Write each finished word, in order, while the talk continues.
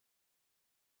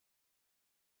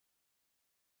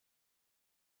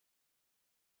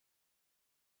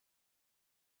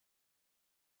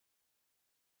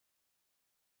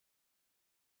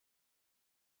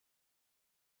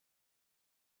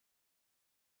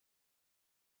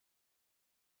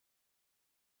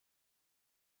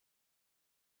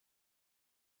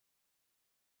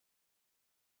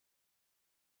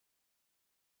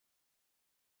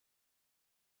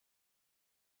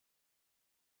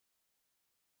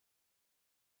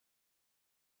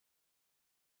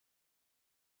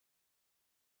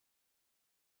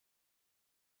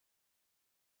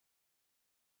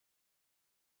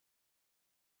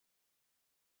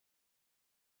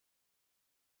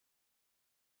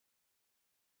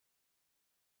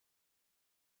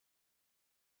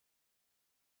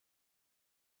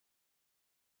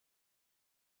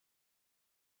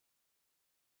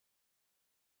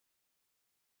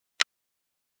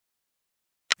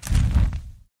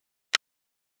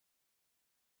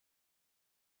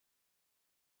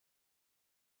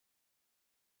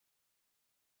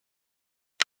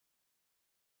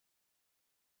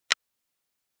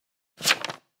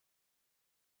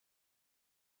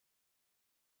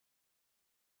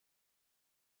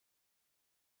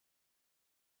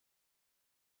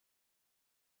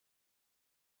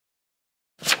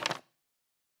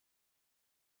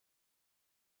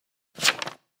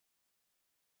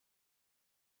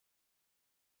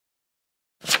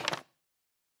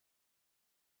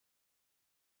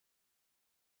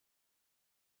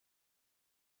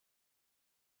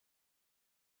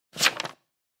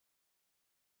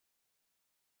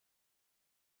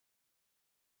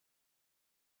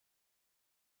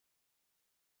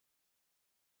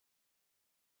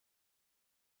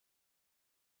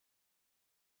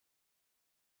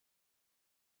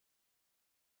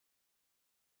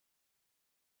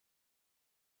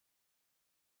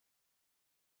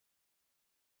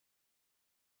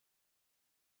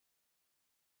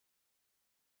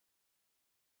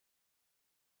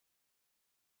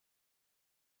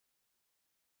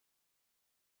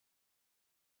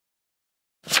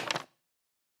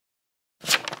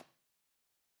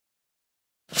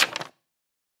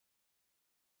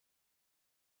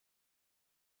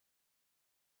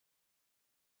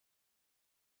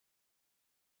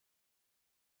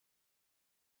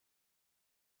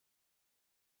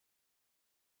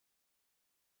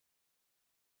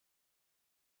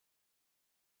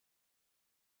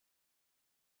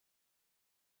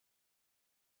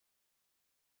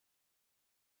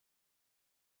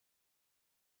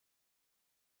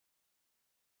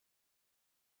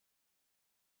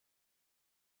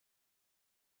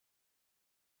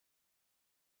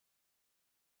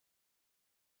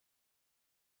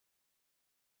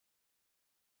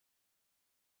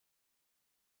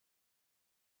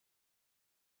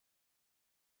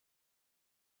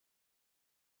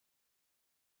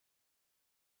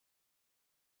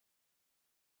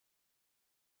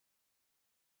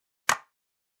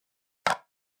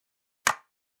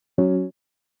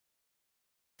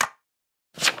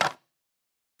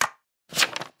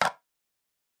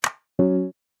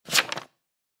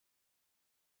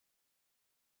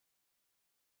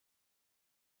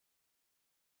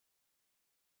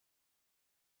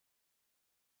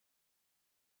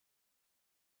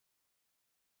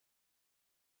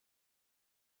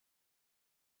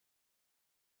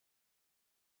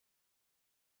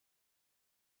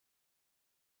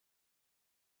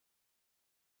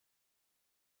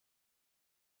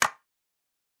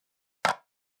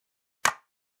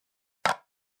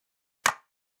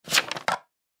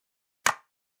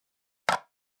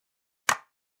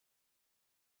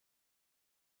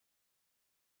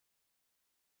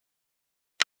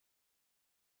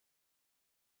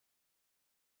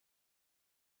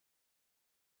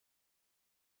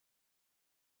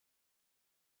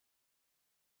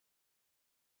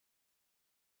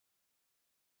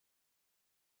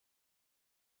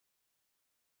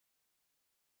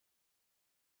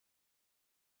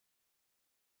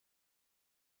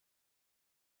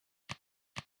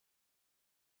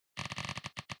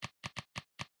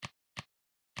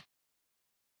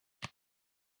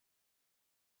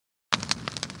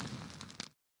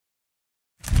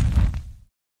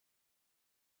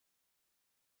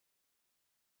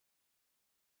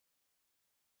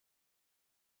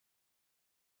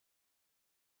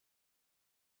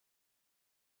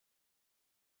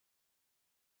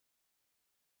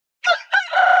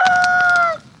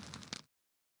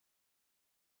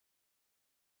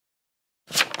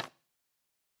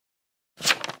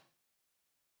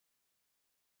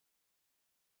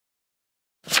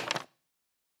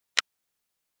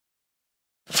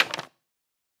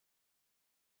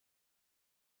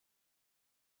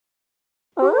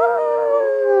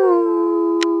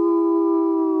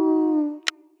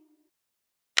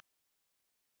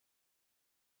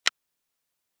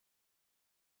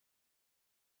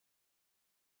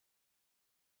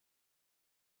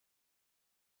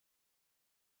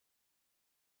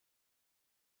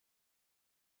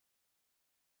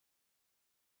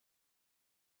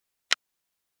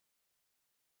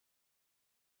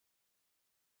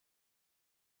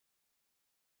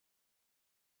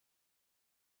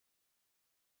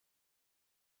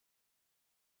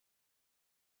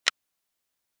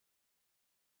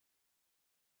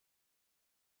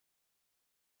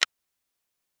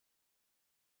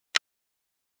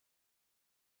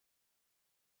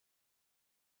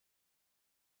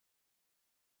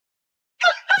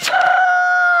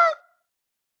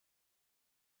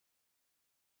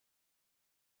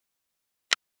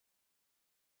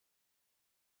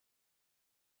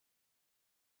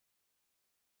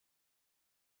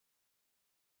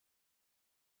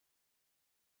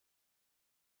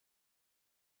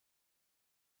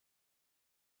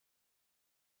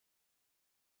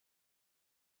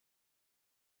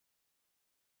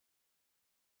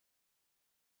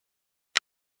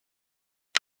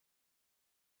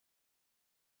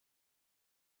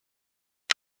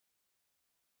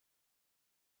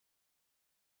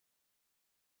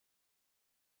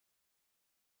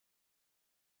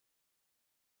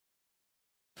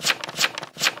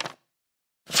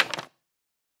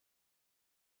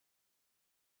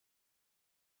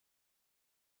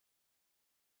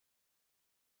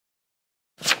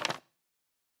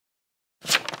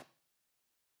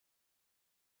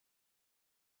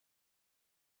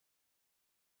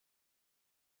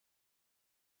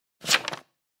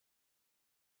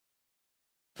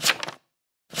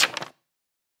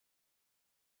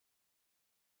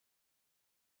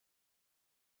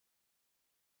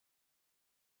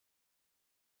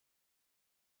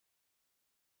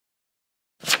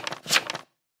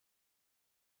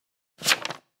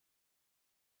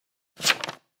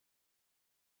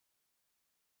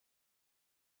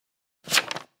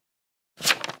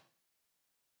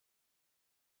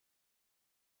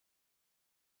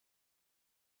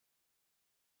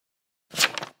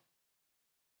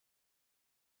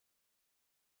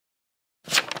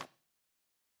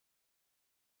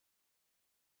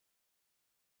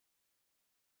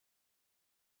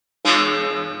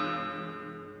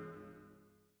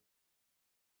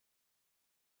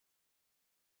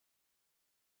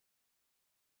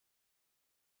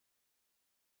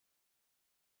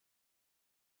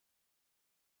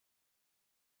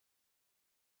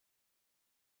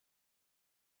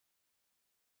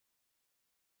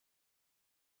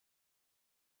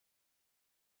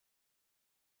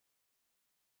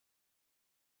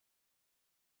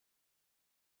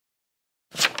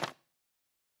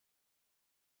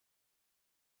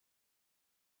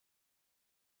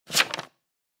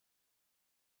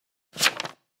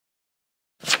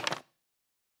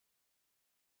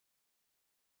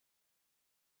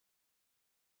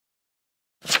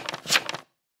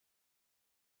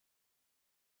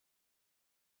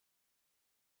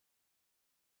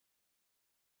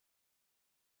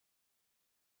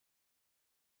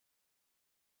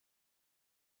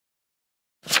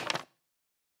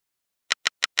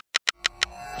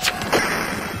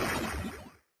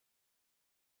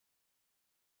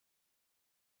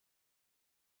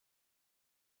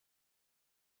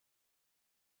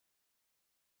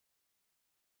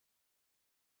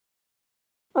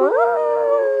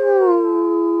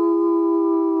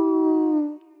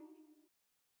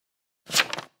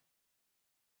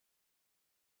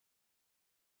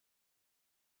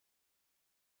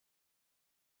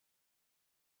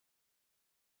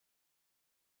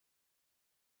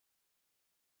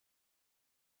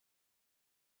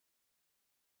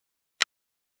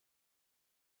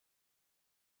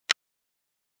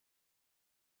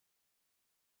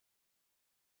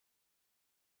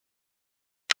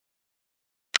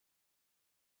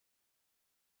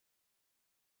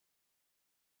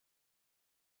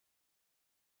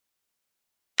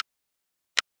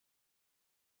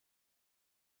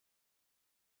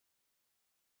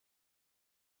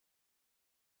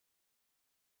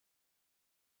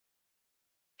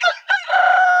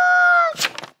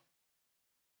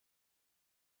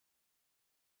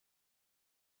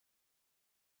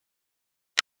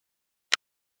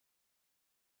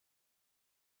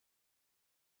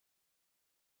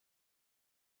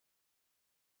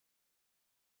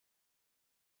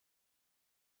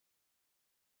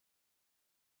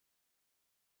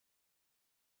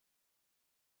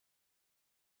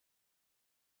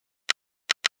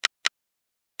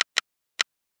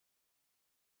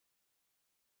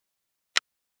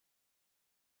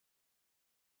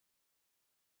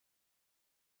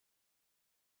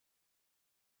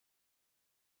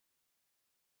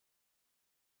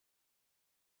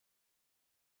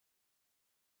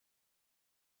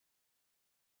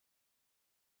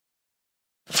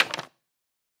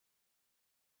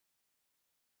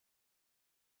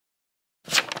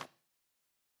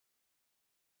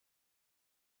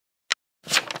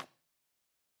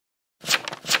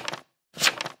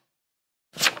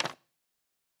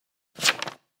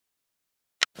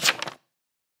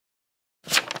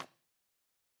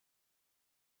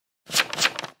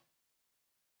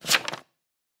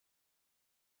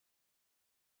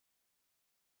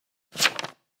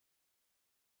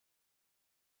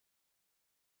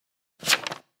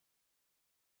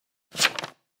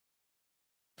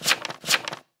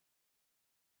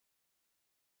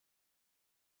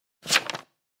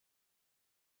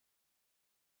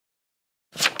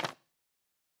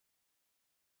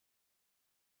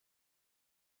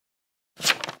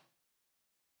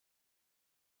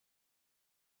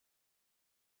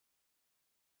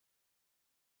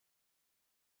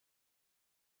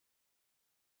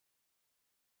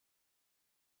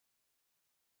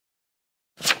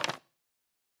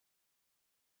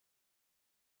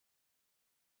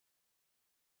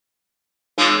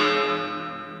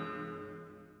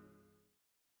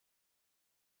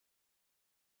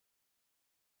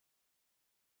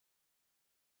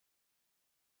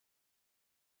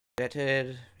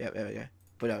Yep, there we go.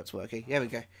 We know it's working. There we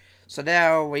go. So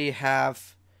now we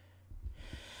have...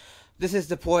 This is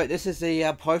the point. This is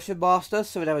the Potion Master.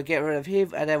 So then we get rid of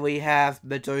him. And then we have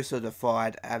Medusa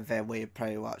defined. And then we're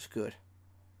pretty much good.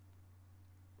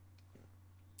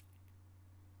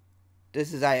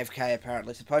 This is AFK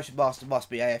apparently. So Potion Master must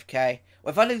be AFK.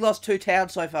 We've only lost 2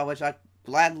 towns so far, which I'm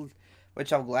glad.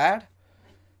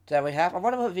 So we have... I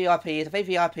wonder what VIP is. I think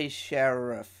VIP is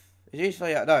Sheriff. It's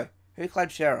usually... no. Who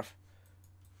claimed Sheriff?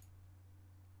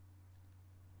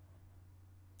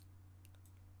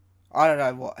 I don't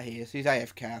know what he is. He's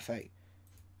AFK, I think.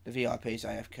 The VIP is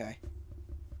AFK.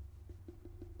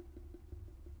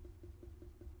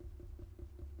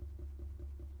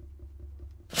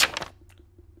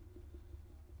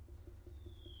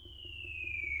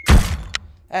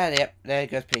 And yep, there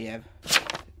goes PM.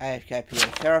 AFK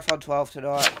PM. Sheriff on 12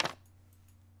 tonight.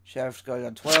 Sheriff's going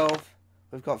on 12.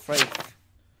 We've got 3.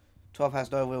 12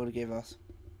 has no will to give us.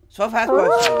 12 has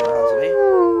most of it,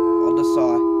 on the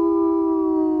side.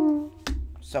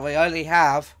 So we only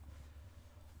have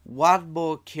 1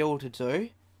 more kill to do,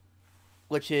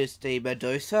 which is the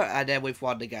Medusa, and then we've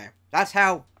won the game. That's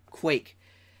how quick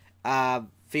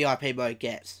VIP mode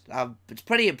gets. It's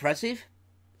pretty impressive.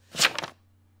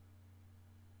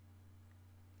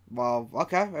 Well,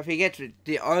 okay, if you get to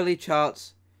the only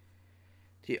chance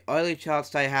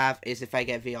they have is if they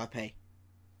get VIP.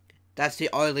 That's the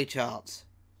only chance.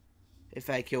 If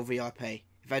they kill VIP.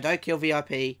 If they don't kill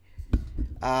VIP,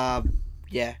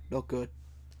 yeah, not good.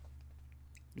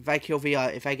 If they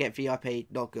get VIP,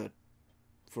 not good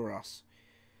for us.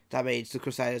 That means the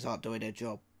Crusaders aren't doing their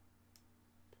job.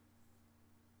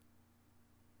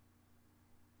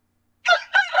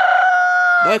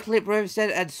 No clip room said,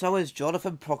 and so is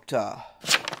Jonathan Proctor.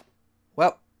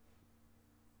 Well,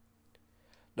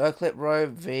 no clip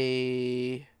room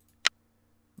v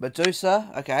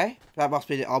Medusa. Okay, that must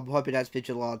be. I'm hoping that's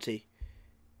Vigilante,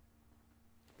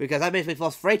 because that means we've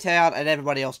lost 3 town and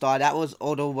everybody else died. That was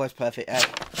almost perfect.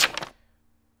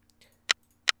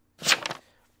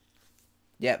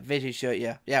 Yeah, Vigi shirt.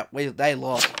 Yeah, they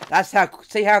lost. That's how.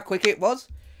 See how quick it was.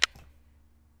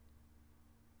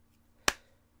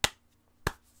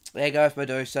 There goes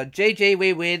Medusa. GG,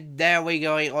 we win. Now we're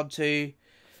going on to...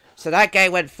 So that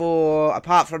game went for,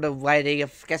 apart from the waiting, I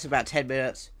guess about 10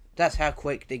 minutes. That's how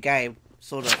quick the game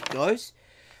sort of goes.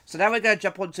 So now we're going to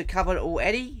jump on to Cover It All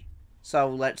Eddie. So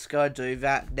let's go do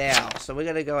that now. So we're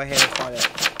going to go ahead and find it.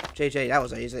 GG, that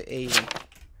was easy.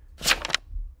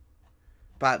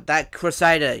 But that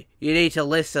Crusader, you need to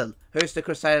listen. Who's the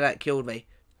Crusader that killed me?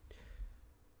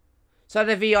 So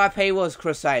the VIP was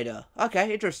Crusader.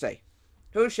 Okay, interesting.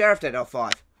 Who's Sheriff then? Oh,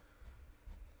 5.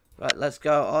 Right, let's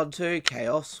go on to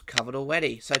Chaos Covered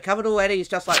Already. So Covered Already is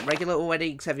just like regular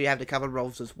already, except you have the covered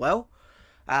roles as well.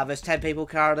 There's 10 people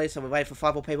currently, so we're waiting for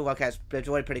 5 more people. Okay, it's been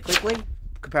joined pretty quickly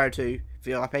compared to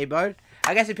VIP mode.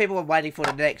 I guess if people are waiting for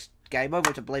the next game mode,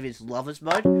 which I believe is Lovers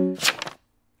mode.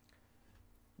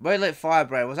 Moonlit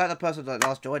Firebrand, was that the person that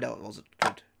last joined? No, it wasn't.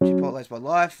 Good. Chipotle is my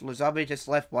life. Luzami just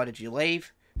left. Why did you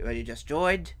leave? When you just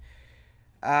joined.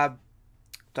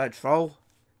 Don't troll.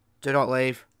 Do not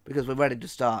leave, because we're ready to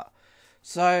start.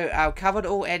 So, our Covered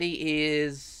Already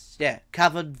is, yeah,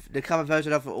 the covered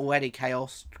version of Already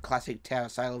Chaos, classic Town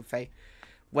of Salem thing,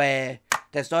 where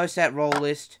there's no set role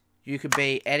list. You can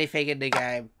be anything in the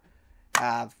game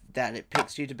that it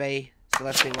picks you to be. So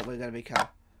let's see what we're going to become.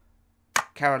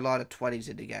 Carolina 20's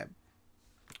in the game.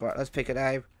 Right, let's pick a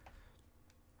name.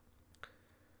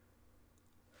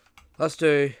 Let's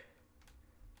do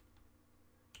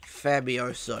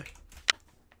Fabioso.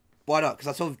 Why not? Because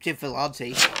I saw Jim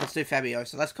Villanti. Let's do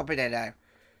Fabioso. Let's copy their name.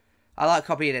 I like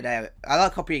copying their name. I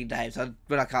like copying names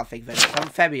when I can't think of it. So I'm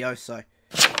Fabioso.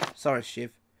 Sorry,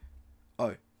 Shiv.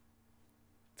 Oh.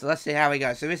 So let's see how we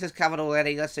go. So this is covered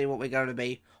already. Let's see what we're going to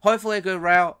be. Hopefully a good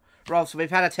roll. So we've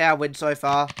had a town win so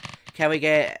far. Can we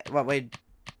get... Well,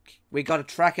 we got a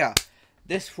tracker.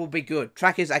 This will be good.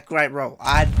 Tracker's a great roll.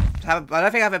 I don't think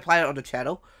I've ever played it on the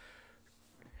channel.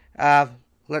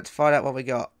 Let's find out what we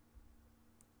got.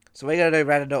 So we're going to do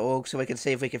random.org so we can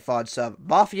see if we can find some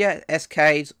Mafia,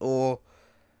 SKs, or...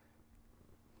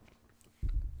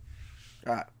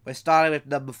 Alright, we're starting with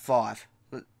number 5.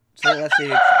 So let's see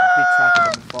who be tracker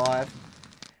number 5.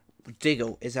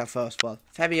 Diggle is our first one.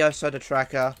 Fabioso the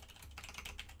tracker.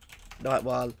 Night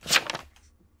 1.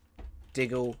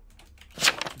 Diggle.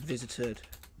 Visited.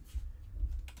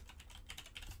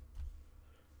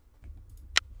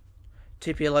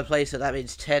 TPLO plays, so that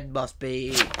means 10 must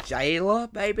be Jailer,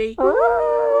 maybe? So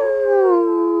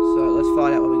let's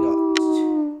find out what we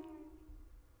got.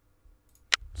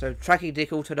 So tracking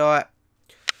Diggle tonight.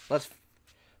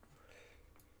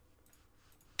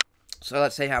 So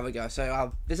let's see how we go.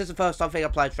 So this is the first time I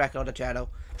played Tracker on the channel.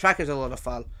 Tracker's a lot of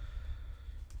fun.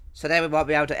 So then we might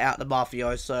be able to out the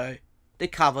mafioso, the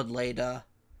covered leader,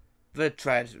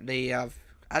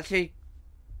 actually,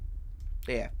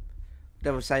 yeah.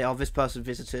 They would say, oh, this person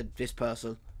visited this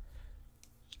person.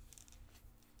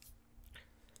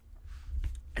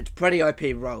 It's pretty OP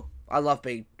role. I like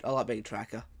being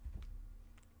Tracker.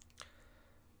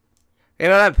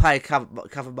 Even I don't play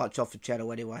cover much off the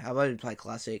channel anyway. I've only played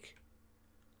Classic.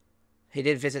 He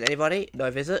didn't visit anybody. No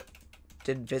visit.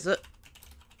 Didn't visit.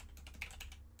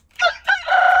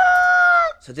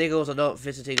 So Diggles are not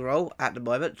visiting role at the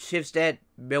moment. Shiv's dead,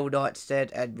 Mill Knight's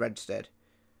dead, and Red's dead.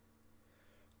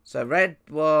 So Red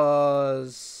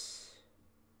was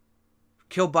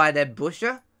killed by an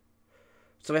ambusher.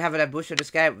 So we have an ambusher in this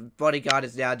game. Bodyguard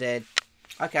is now dead.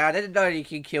 Okay, I didn't know you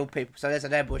can kill people. So there's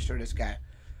an ambusher in this game.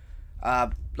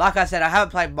 Like I said, I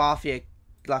haven't played Mafia.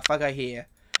 Like, if I go here,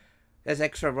 there's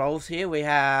extra roles here. We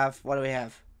have, what do we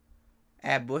have?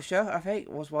 Ambusher, I think,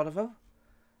 was one of them.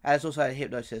 And there's also a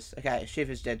hypnotist. Okay, Shiv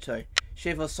is dead too.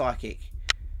 Shiv was psychic.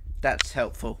 That's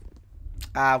helpful.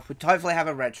 We hopefully have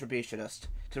a retributionist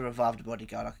to revive the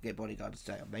bodyguard. I can get bodyguard to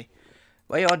stay on me.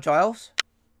 Were you on Giles?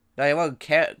 No, you won't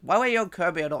care. Why were you on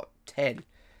Kirby or not 10?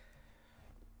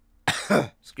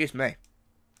 Excuse me.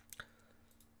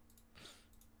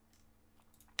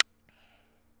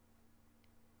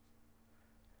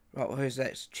 Right, well, who's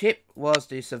next? Chip was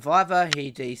the survivor.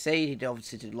 He DC'd. He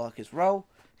obviously didn't like his role.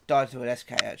 Died to an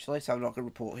SK actually, so I'm not going to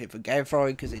report him for game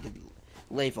throwing because he didn't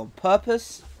leave on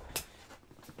purpose.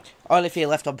 Only if he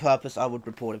left on purpose, I would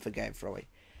report him for game throwing.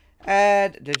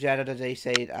 And the janitor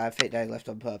DC'd. I think they left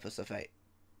on purpose, I think.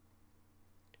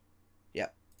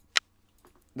 Yep.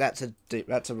 That's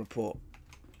a report.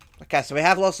 Okay, so we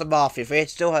have lost the Mafia. We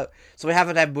still have, so we have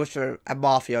an ambusher and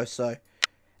mafioso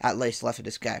at least left in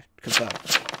this game.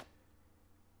 Confirmed.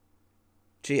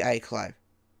 GA claim.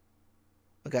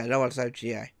 Okay, no one's named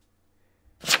GA.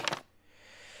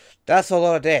 That's a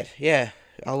lot of dead. Yeah,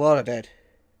 a lot of dead.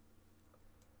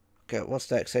 Okay, what's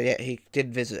next? So yeah, he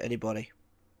didn't visit anybody.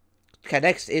 Okay,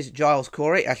 next is Giles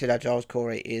Corey. Actually, no, Giles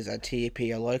Corey is a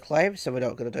TPLO claim, so we're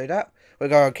not going to do that. We're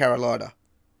going on Carolina.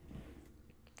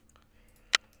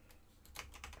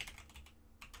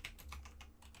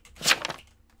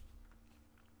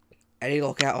 Any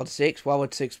lockout on 6? Why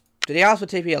would 6... Did he ask for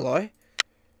TPLO?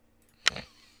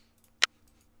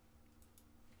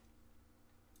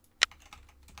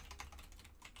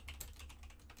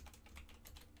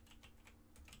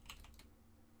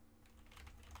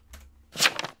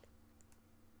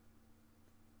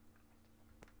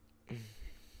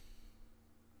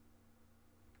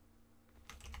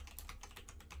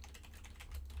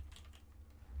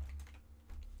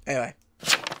 Anyway.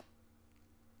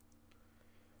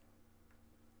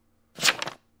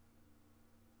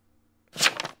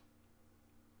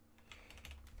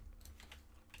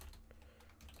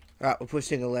 Alright, we're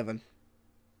pushing 11.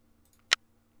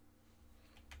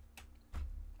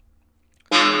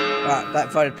 Right,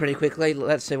 that voted pretty quickly.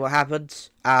 Let's see what happens.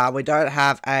 We don't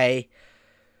have a...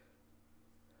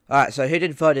 Alright, so who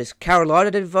didn't vote this?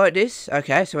 Carolina didn't vote this.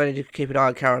 Okay, so we need to keep an eye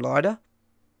on Carolina.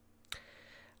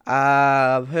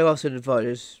 Who else didn't vote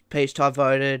this? Peach Time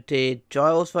voted. Did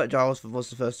Giles vote? Giles was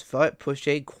the first to vote.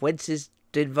 Pushing. Quince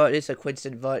didn't vote this, so Quince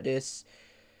didn't vote this.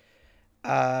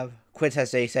 Quince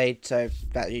has DC'd, so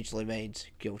that usually means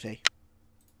guilty.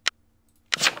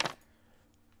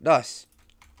 Nice.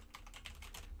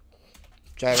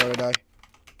 J-Rono.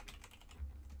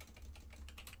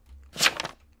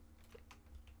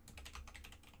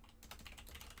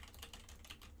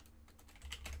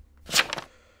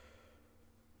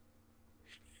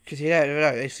 Because you don't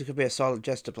know, this could be a silent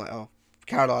jester play. Oh,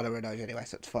 Carolina knows anyway,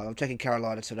 so that's fine. I'm checking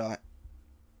Carolina tonight.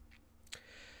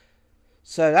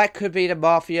 So that could be the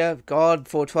Mafia. God,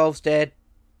 412's dead.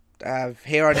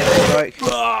 Hero never spoke.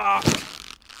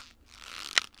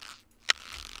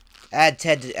 And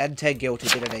Ted guilty,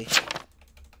 didn't he?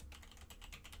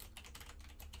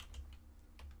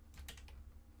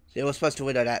 You were supposed to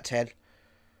win on that, Ted.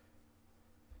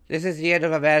 This is the end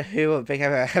of a man who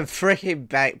became a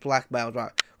freaking blackmailed.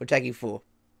 Right, we're taking 4.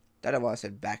 Don't know why I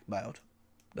said blackmailed.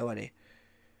 No idea.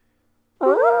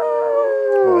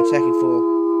 Right, we're taking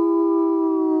 4.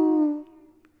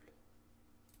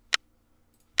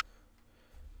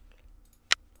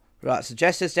 Right, so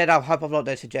Jester's dead. I hope I'm not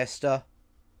dead to Jester.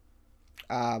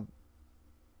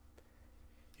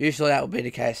 Usually that would be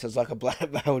the case. It's like a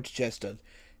blackmailed Jester.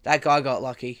 That guy got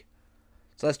lucky.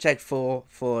 So let's check for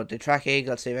the tracking.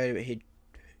 Let's see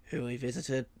who he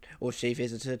visited or she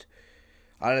visited.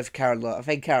 I don't know if Carolina. I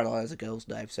think Carolina's a girl's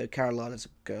name, so Carolina's a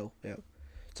girl. Yeah.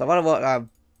 So I wonder what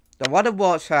I wonder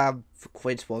what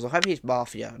Quince was. I hope he's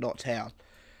Mafia, not Town.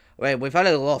 I mean, we've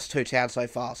only lost 2 towns so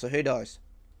far, so who knows?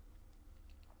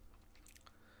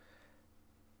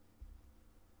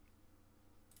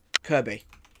 Kirby.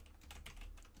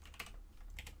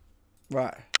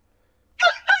 Right.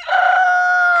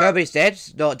 Kirby's dead,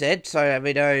 not dead, so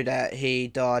we know that he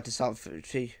died to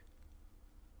something.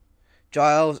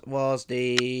 Giles was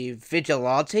the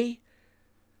vigilante?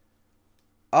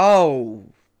 Oh,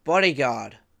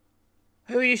 bodyguard.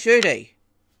 Who are you shooting?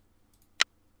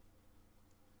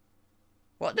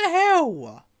 What the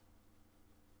hell?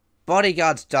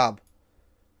 Bodyguard's dumb.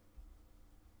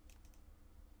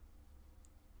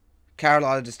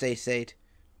 Carolina just DC'd.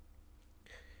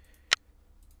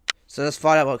 So let's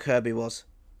find out what Kirby was.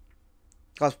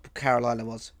 What Carolina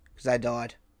was, because they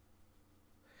died.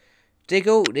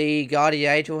 Diggle, the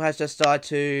guardian angel, has just died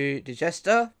to the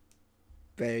Jester.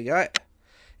 There we go.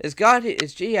 His guardian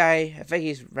is GA. I think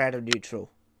he's random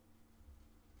neutral.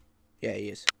 Yeah, he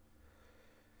is.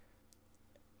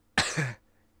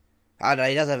 I know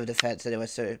he doesn't have a defense anyway.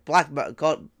 So Black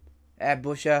God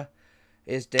Ambusher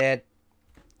is dead.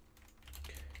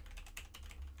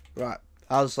 Right.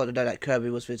 I just like to know that Kirby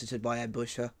was visited by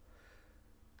Ambusher.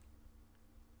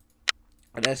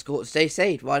 And escort's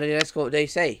DC. Why did he escort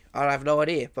DC? I have no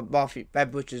idea. But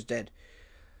Ambusher's dead.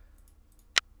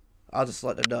 I'll just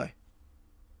let them know.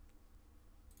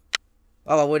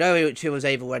 Oh, well, we know she was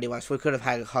evil anyway, so we could have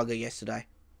had a hugger yesterday.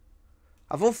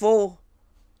 I thought 4.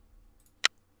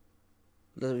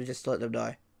 Let me just let them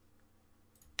know.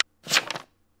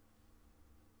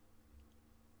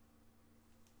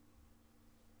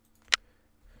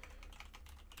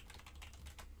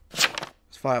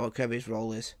 Let's find out what Kirby's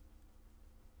role is.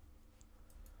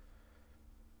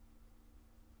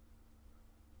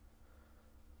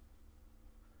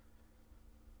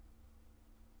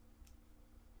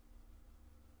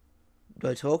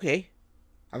 No talkie.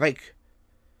 I think.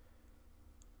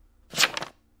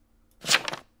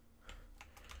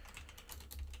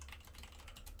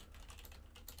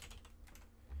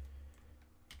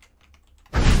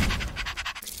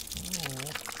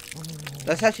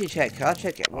 Let's actually check. I'll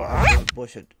check it. What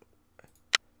should?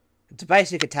 It's a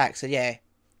basic attack, so yeah.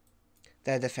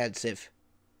 They're defensive.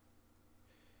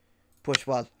 Push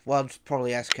 1. 1's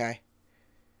probably SK.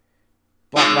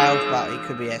 Blackmailed, but it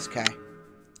could be SK.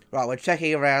 Right, we're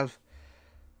checking around.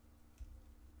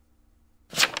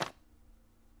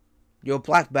 You're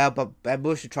blackmailed, but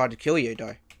Ambusher tried to kill you,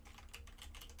 though.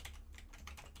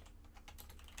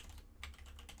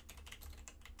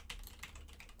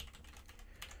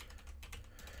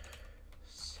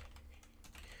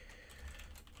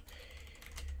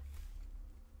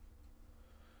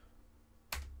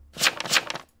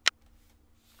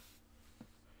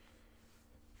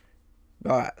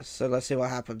 Alright, so let's see what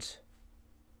happens.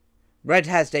 Red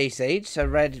has DC'd, so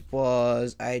Red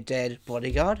was a dead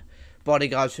bodyguard.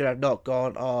 Bodyguard should have not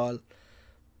gone on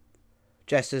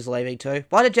Jester's leaving too.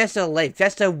 Why did Jester leave?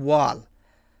 Jester won.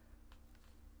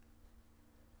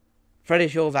 Pretty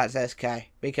sure that's SK,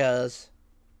 because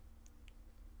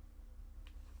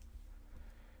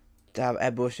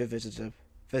Ambusher visited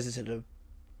him.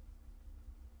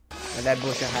 And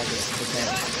Ambusher has it.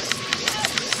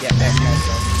 Yeah,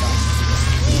 SK.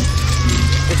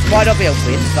 Which might not be a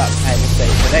win, but hey, we'll see.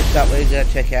 So next up, we're going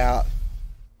to check out...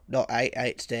 Not 8,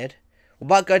 8's dead. We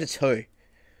might go to 2.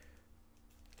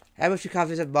 How much you can't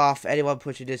visit Marth? Anyone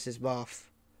pushing this is Marth.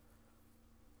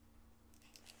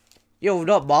 You're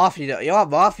not Marth, you know. You are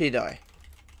Marth, you know.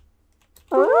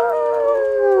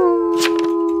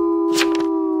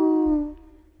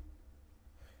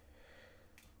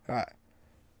 Right.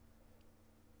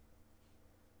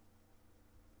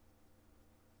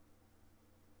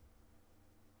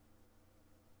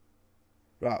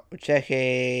 Right, we're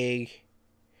checking...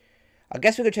 I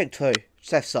guess we can check 2.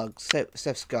 Seth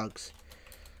Skuggs.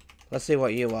 Let's see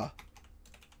what you are.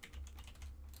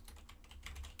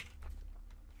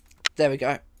 There we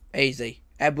go. Easy.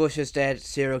 Ambush is dead.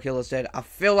 Serial killer's dead. I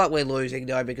feel like we're losing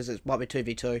though because it might be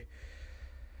 2v2.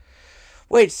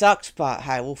 Which sucks, but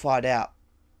hey, we'll find out.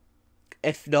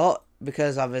 If not,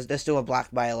 because there's still a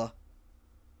blackmailer.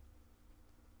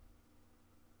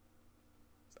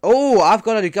 Oh, I've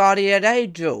got a guardian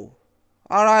angel.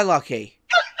 Aren't I lucky?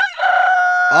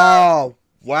 Oh,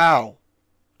 wow.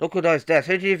 Look at those deaths.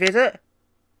 Who did you visit?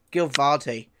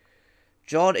 Gilvanti.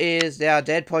 John is now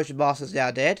dead. Potion Master's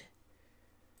now dead.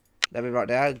 Let me write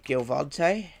down.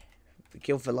 Gilvanti.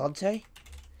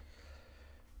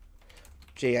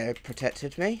 GA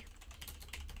protected me.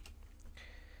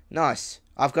 Nice.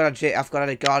 I've got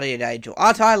a guardian angel.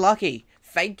 Aren't I lucky?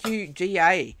 Thank you,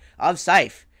 GA. I'm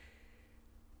safe.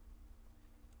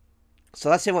 So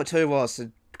let's see what 2 was,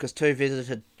 because 2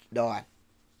 visited 9.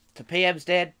 So PM's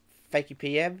dead. Thank you,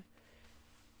 PM.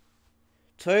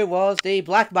 2 was the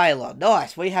blackmailer.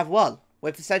 Nice, we have 1.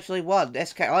 We've essentially won.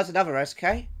 SK. Oh, there's another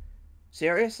SK?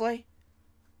 Seriously?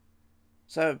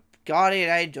 So, Guardian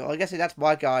Angel. I guess that's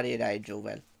my Guardian Angel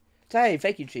then. So, hey,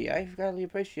 thank you, GA. Greatly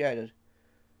appreciated.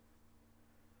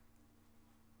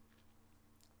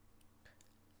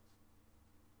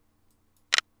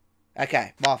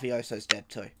 Okay, Mafioso's dead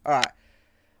too. Alright.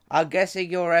 I'm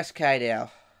guessing you're SK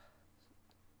now.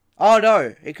 Oh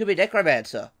no, it could be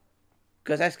Necromancer.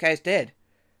 Because SK's dead.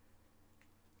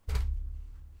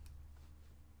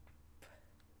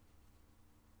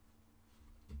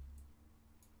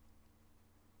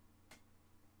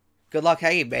 Good luck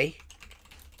hanging me.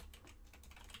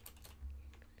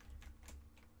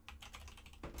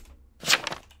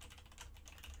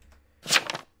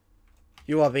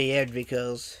 You want me in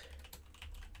because...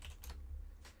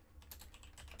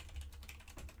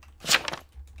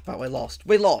 But we lost.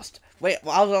 We lost. I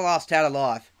was the last town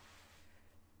alive.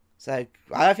 So,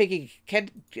 I don't think he can...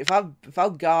 If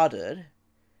I'm guarded,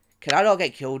 can I not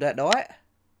get killed at night?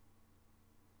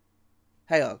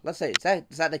 Hang on, let's see.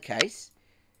 Is that the case?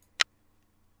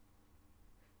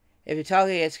 If your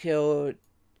target gets killed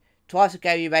twice a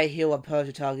game, you may heal one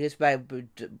person target.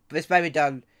 This may be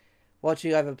done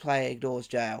watching over play ignores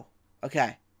jail.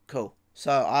 Okay, cool.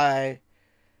 So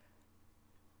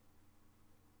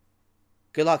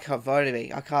good luck voting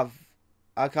me. I can't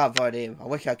vote him. I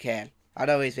wish I can. I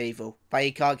know he's evil, but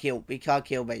he can't kill me.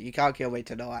 You can't kill me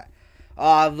tonight.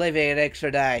 Oh, I'm living an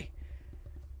extra day.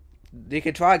 You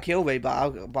can try and kill me,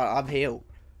 but I'm healed.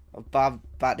 But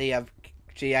the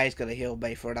GA's gonna heal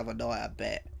me for another night, I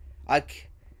bet.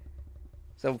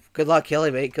 So good luck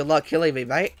killing me. Good luck killing me,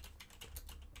 mate.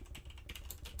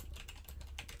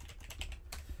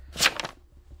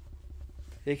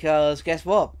 Because guess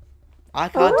what? I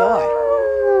can't die.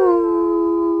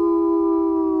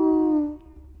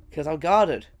 Because I'm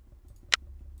guarded.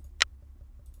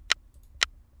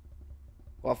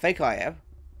 Well, I think I am.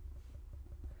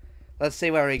 Let's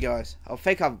see where he goes. I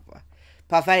think I'm...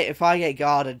 But if I get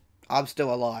guarded, I'm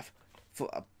still alive.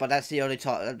 But that's the only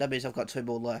time. That means I've got 2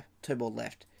 more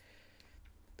left.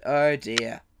 Oh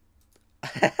dear.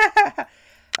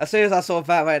 As soon as I saw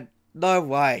that, I went, no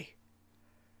way.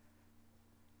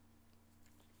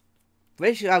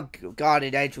 Wish our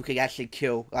Guardian Angel can actually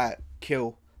haunt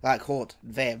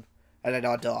them, and then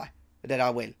I die, and then I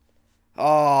win.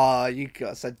 Oh, you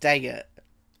got so dang it.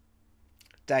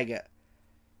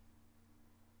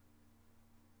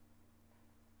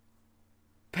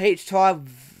 Peach Time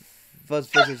was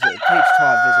visited. Peach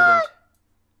Time visited.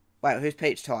 Wait, who's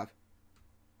Peach Time?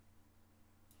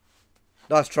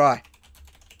 Nice try.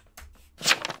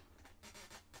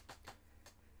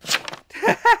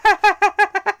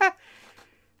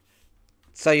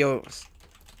 So you're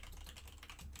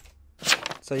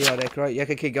Nick, right? You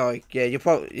can keep going. Yeah, you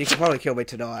can probably kill me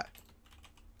tonight.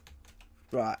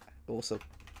 Right, awesome.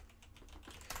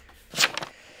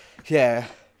 Yeah,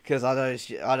 because I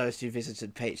noticed you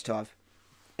visited Peach Time.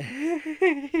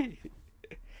 I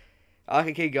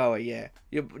can keep going. Yeah,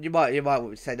 you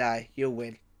might say no. You'll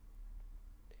win.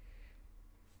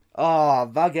 Oh,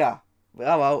 bugger.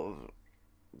 Oh well.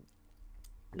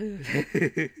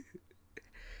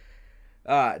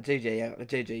 Alright, GG, yeah,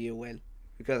 GG, you'll win.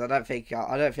 Because I don't think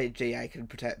GA can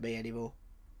protect me anymore.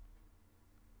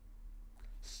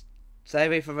 Save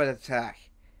me from an attack.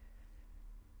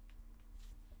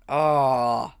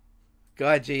 Oh,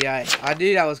 God, GA. I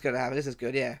knew that was gonna happen. This is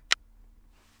good, yeah.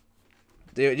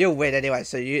 You'll win anyway.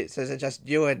 So it's just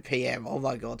you and PM. Oh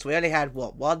my God. So we only had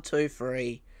what? 1, 2,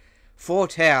 3, 4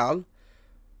 town,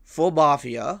 4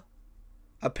 mafia,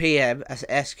 a PM, a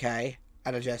SK,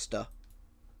 and a jester.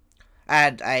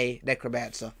 And a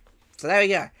necromancer. So there we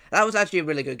go. That was actually a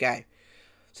really good game.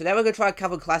 So now we're going to try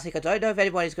Coven Classic. I don't know if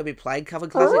anybody's going to be playing Coven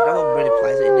Classic. No one really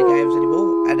plays it in the games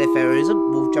anymore. And if there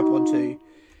isn't, we'll jump on to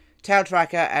Town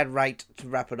Tracker and Rate to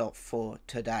wrap it up for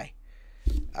today.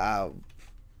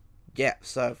 Yeah,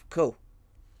 so cool.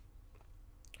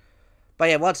 But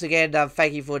yeah, once again,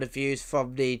 thank you for the views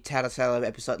from the Town of Salem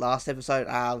last episode.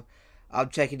 I'm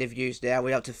checking the views now.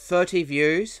 We're up to 30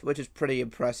 views, which is pretty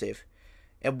impressive.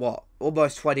 In what?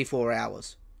 Almost 24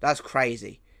 hours. That's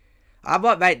crazy. I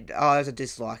might make... Oh, there's a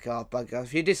dislike. Oh, but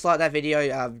if you dislike that video,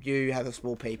 you have a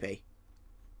small PP.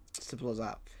 Simple as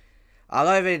that. I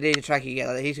don't even need to track you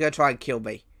again. He's going to try and kill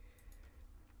me.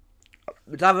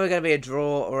 It's either going to be a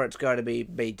draw or it's going to be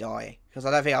me dying. Because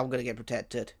I don't think I'm going to get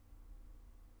protected.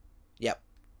 Yep.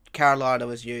 Carolina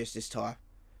was used this time.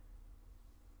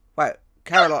 Wait.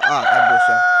 Carolina... Oh,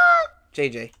 ambusher.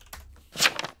 GG.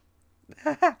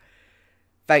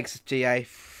 Thanks, GA,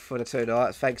 for the 2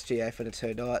 nights. Thanks, GA, for the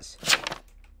 2 nights.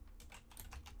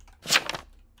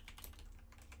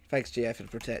 Thanks, GA, for the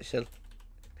protection.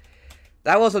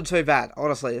 That wasn't too bad,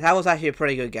 honestly. That was actually a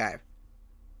pretty good game.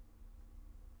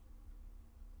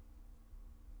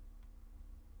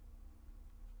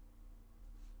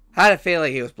 I had a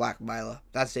feeling he was blackmailer.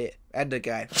 That's it. End of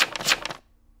game.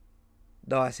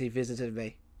 Nice, he visited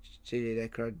me.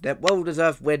 That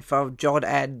well-deserved win from John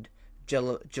and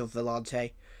Jill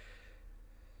Vellante.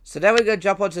 So now we're going to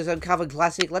jump onto some Uncovered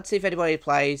Classic. Let's see if anybody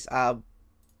plays.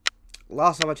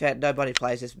 Last time I checked, nobody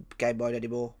plays this game mode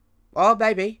anymore. Oh,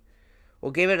 maybe.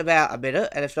 We'll give it about a minute,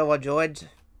 and if no one joins,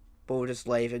 we'll just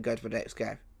leave and go to the next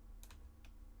game.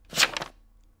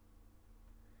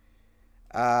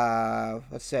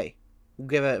 Let's see. We'll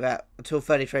give it about until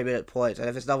 33-minute points, and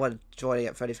if there's no one joining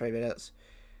at 33 minutes,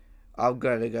 I'm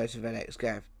going to go to the next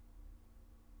game.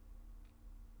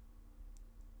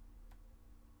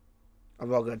 I'm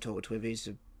not going to talk to him, he's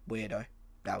a weirdo.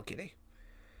 No, I'm kidding.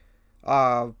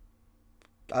 I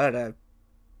don't know.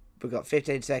 We've got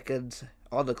 15 seconds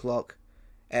on the clock.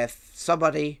 If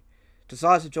somebody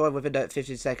decides to join within that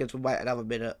 15 seconds, we'll wait another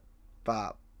minute.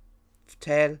 But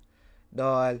 10,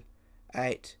 9,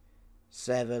 8,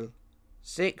 7,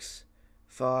 6,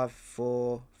 5,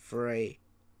 4, 3,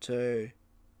 2,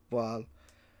 1.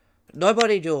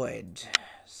 Nobody joined.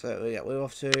 So yeah, we're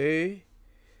off to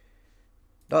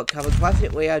not Covered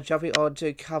Classic. We are jumping on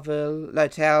to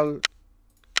Town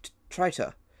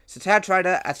Traitor. So Town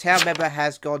Traitor, a town member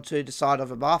has gone to the side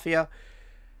of a mafia.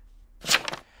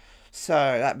 So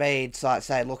that means, like,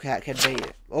 say, Lookout can be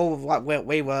all like where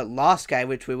we were last game,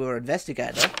 which we were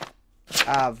investigator.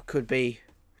 Could be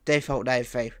default name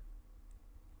thief.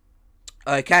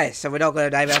 Okay, so we're not going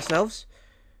to name ourselves.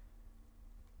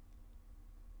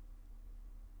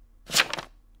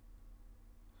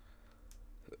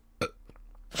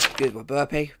 Excuse my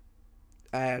burpee.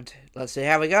 And let's see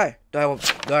how we go.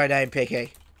 No name picking.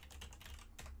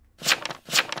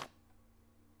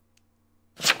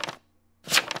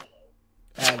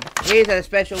 And here's a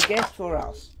special guest for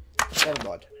us. Never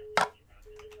mind.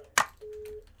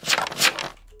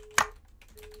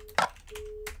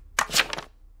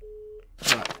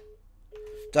 Right.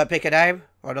 Don't pick a name.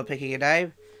 I'm not picking a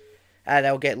name. And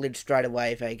they'll get lynched straight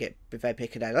away if they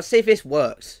pick a name. Let's see if this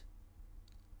works.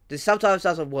 This sometimes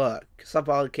doesn't work.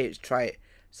 Someone keeps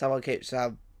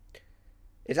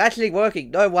it's actually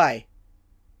working. No way.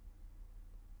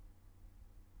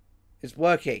 It's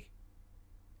working.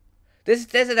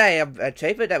 There's an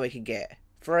achievement that we can get.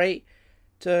 3,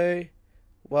 2,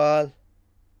 1.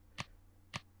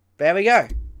 There we go.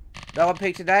 No one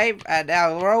picked a name, and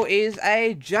our role is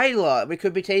a jailer. We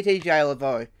could be TT jailer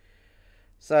though.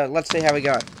 So let's see how we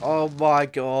go. Oh my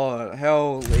god!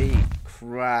 Holy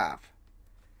crap!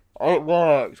 It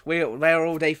worked. They're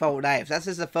all default names. This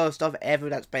is the first time ever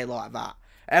that's been like that.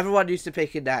 Everyone used to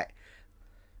pick a name.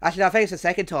 Actually, I think it's the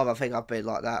second time I think I've been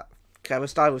like that. Okay, we're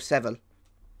starting with 7.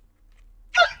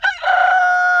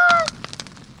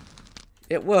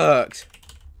 It worked.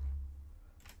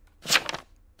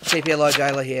 CPLO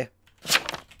jailer here.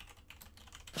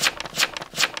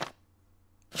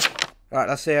 Right,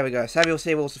 let's see how we go. Samuel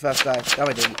Seymour's the first name. No,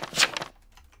 we didn't.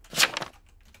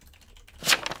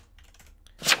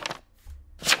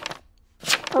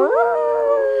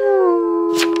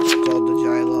 John the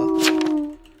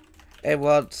jailer.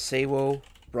 Edward Sewell.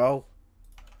 Roll.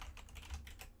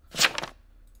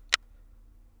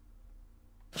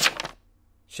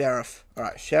 Sheriff.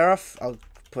 Alright, Sheriff. I'll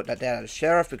put that down as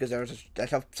Sheriff because there is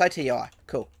a... Say TI.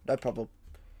 Cool. No problem.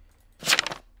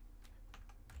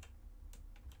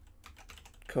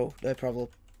 Cool. No problem.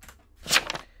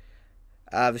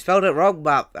 We spelled it wrong,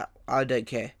 but I don't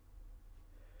care.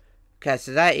 Okay,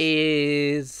 so that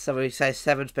is... Somebody say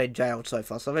 7's been jailed so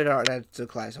far. So let me write down to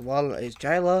class. So 1 is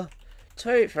jailer.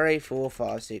 2, 3, 4,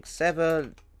 5, 6,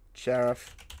 7.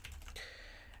 Sheriff.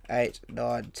 8,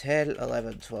 9, 10,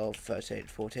 11, 12, 13,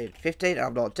 14, 15.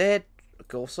 I'm not dead. Of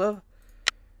course, sir.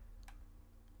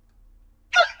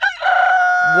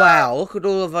 Wow, look at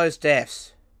all of those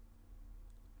deaths.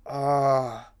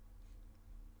 Oh.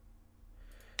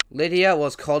 Lydia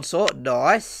was consort.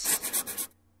 Nice.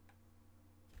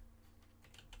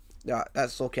 Right,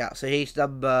 that's Lookout. So he's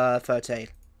number 13.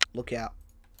 Lookout.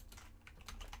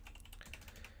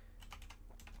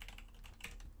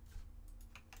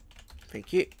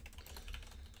 Thank you.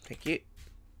 Thank you.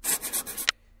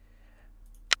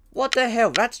 What the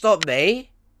hell? That's not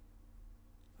me.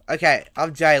 Okay,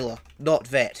 I'm jailer, not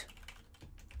vet.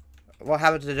 What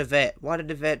happened to the vet? Why did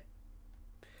the vet...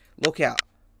 Lookout.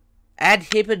 And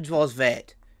Hibbins was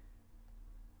vet.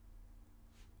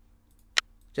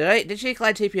 Did she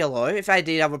claim TPLO? If they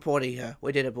did, I'm reporting her.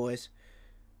 We did it, boys.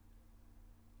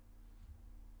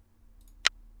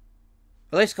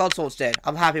 At least Consort's dead.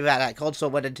 I'm happy about that.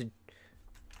 Consort went into...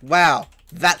 Wow.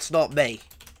 That's not me.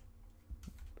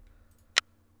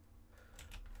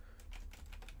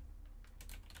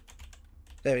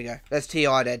 There we go. That's TI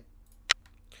dead.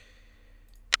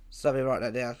 So let me write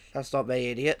that down. That's not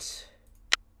me, idiots.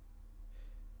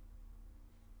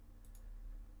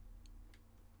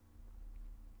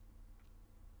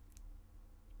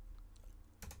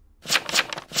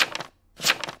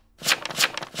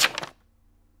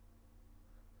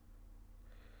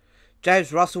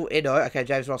 James Russell, Inno. Okay,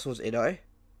 James Russell's Inno.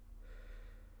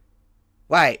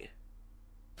 Wait.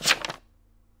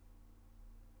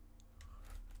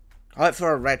 I went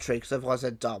for a red tree because otherwise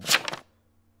they're dumb.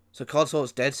 So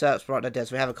Consort's dead, so that's right, they're dead.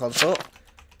 So we have a Consort.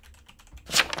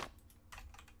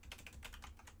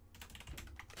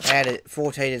 And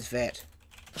 14 is vet.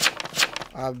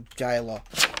 I'm jailer.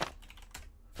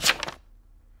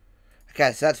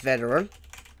 Okay, so that's veteran.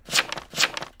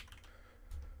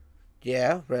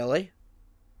 Yeah, really?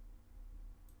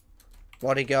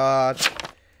 Bodyguard.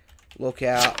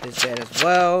 Lookout is dead as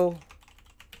well.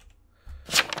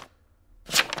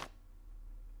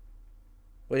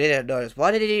 We didn't notice.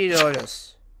 Why did you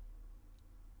notice?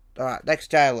 Alright, next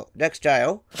jail. Next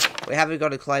jail. We haven't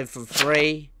got a claim from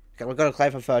 3. Okay, we've got a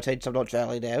claim from 13, so I'm not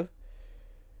jailing now.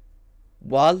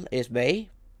 1 is me.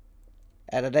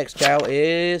 And the next jail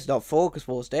is not 4, because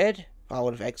 4's dead. I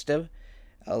would have X'd him.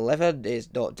 11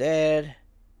 is not dead.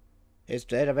 Is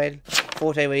dead, I mean.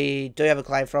 14 we do have a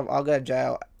claim from. I'll go to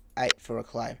jail 8 for a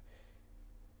claim.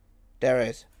 There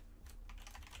is.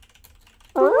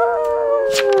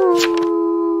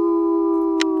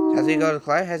 Has he got a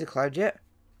claim? Has he claimed yet?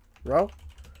 Roll.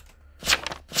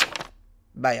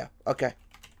 Mayor. Okay.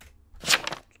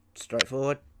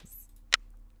 Straightforward.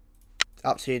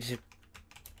 Up to you to...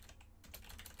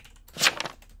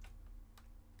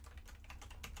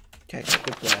 Okay,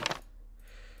 good plan.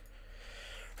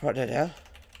 Right there now.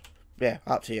 Yeah,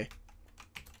 up to you.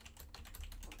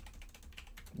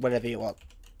 Whatever you want.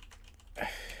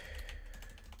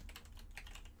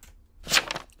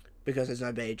 Because there's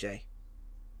no BG.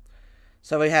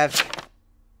 So we have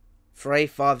 3,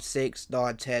 5, 6,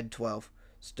 9, 10, 12.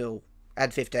 Still.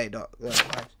 And 15 not claims.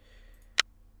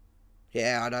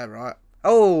 Yeah, I know, right?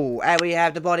 Oh, and we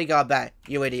have the bodyguard back.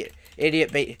 You idiot.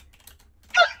 Idiot be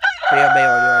on me or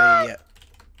you're an idiot.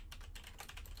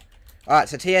 Alright,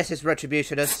 so TS is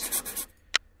Retributionist.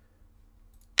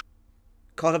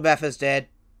 Cotton Mather's dead.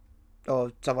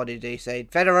 Or someone in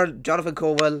DC. Veteran, Jonathan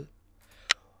Corwell.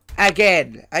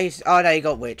 Again. Oh no, he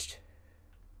got witched.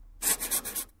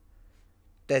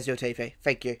 There's your TP.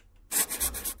 Thank you.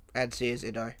 And Sears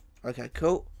Inno. Okay,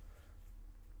 cool.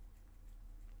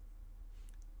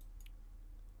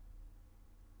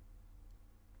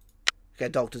 Okay,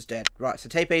 Doctor's dead. Right, so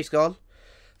TP's gone.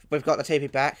 We've got the TP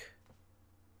back.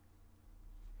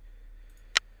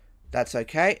 That's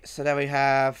okay. So now we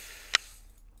have...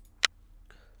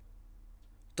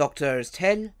 Doctor is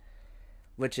 10.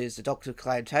 Which is the Doctor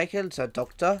claim taken. So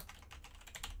Doctor.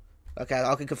 Okay,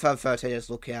 I can confirm 13 is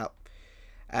lookout.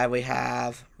 And we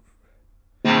have...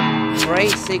 3,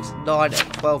 6, 9,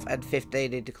 12 and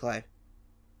 15 into claim.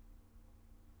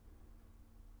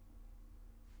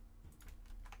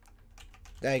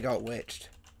 They got witched.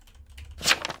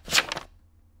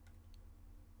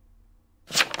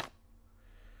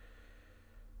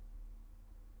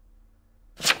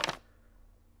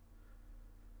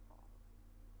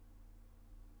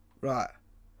 Right.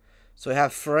 So we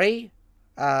have 3.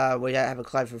 We don't have a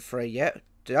claim for 3 yet.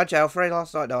 Did I jail 3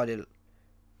 last night? No, I didn't.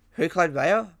 Who claimed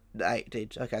Mayor? 8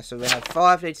 did. Okay, so we have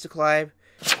 5 needs to claim.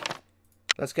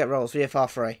 Let's get rolls. VFR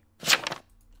 3.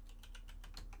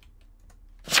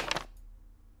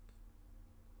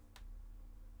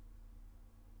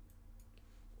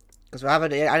 Because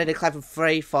I need to claim from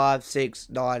 3, 5, 6,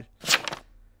 9.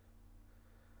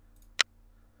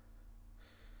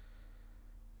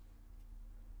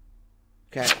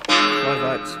 Okay, 9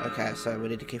 votes. Okay, so we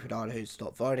need to keep an eye on who's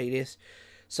not voting this.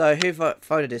 So who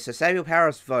voted this? So Samuel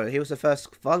Paris voted. He was the first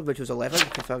one, which was 11.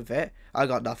 Confirmed vet. I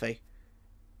got nothing.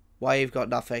 Why you've got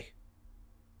nothing?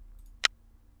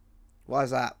 Why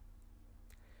is that?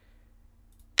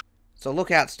 So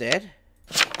Lookout's dead.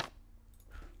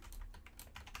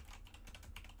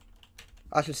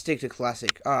 I should stick to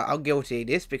classic. Alright, I'm guilty of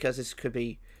this because this could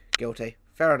be guilty.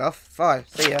 Fair enough. Fine.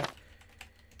 See ya.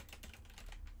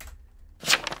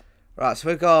 Right, so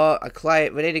we've got a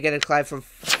claim. We need to get a claim from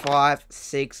 5,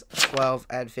 6, 12,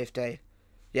 and 15.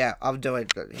 Yeah, I'm doing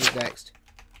it. He's next.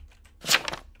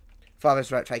 5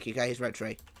 is red. Thank you, okay? He's red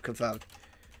tree. Confirmed.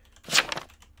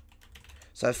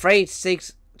 So 3,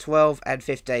 6, 12, and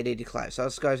 15 need to claim. So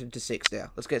let's go into 6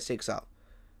 now. Let's get 6 up.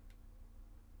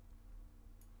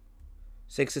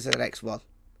 6 is the next one.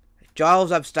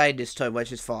 Giles abstained this turn,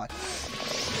 which is fine.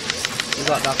 You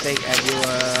got nothing, and you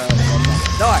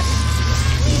nice.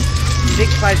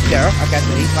 6 claims Sheriff. Okay,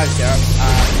 so he claims Sheriff.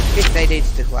 15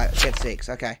 needs to get 6.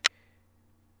 Okay.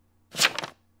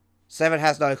 7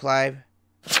 has no claim.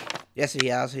 Yes, he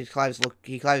has. He claims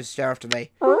Sheriff to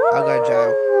me. I'll go to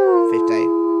jail.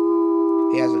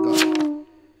 15. He hasn't got.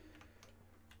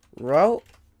 Roll.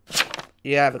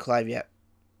 You don't have a claim yet.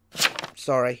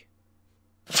 Sorry.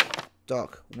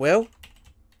 Doc. Will?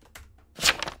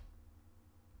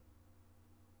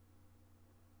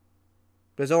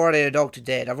 There's already a doctor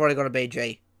dead. I've already got a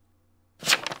BG.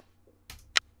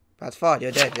 That's fine.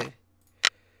 You're dead, dude.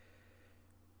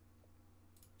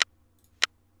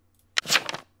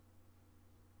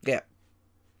 Yeah.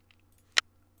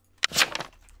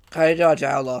 I did I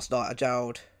jail last night. I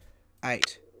jailed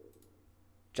 8.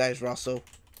 James Russell.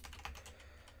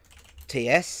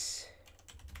 TS.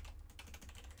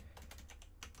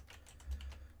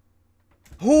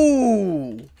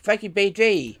 Ooh! Thank you,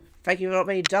 BG. Thank you for not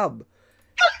being dumb.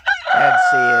 And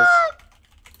Sears.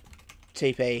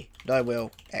 TP. No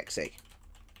will. Exec.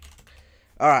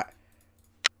 Alright.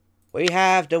 We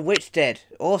have the witch dead.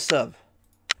 Awesome.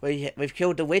 We've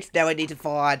killed the witch. Now we need to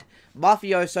find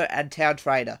Mafioso and Town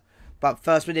Trader. But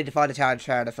first we need to find the Town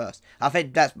Trader first. I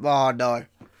think that's... Oh no.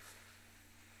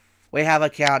 We have a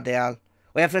countdown.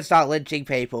 We have to start lynching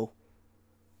people.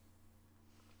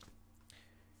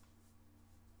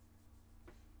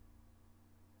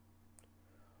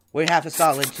 We have to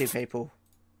start lynching people.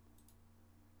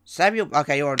 Samuel...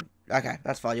 Okay, you're on... Okay,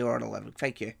 that's fine. You're on 11.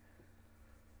 Thank you.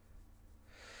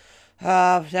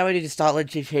 Now we need to start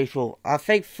lynching people. I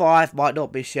think 5 might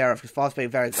not be Sheriff, because 5's being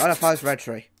very... Oh no, 5's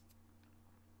Retry.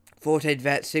 14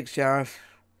 Vet, 6 Sheriff.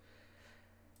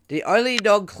 The only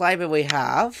non-claimant we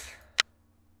have...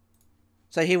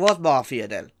 So he was Mafia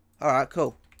then. Alright,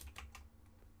 cool.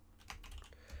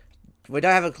 We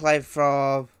don't have a claim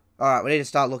from... Alright, we need to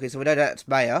start looking, so we know that's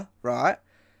Mayor, right?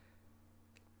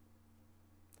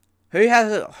 Who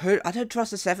has a... I don't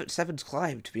trust the 7's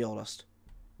claim, to be honest.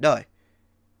 No.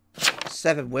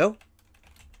 7 will.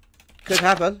 Could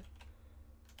happen.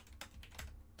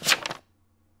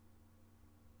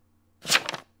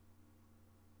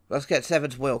 Let's get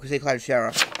 7's will, because he claims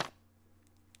Sheriff.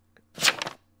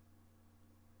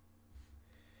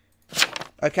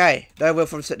 Okay, no will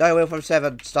from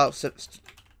 7. Start...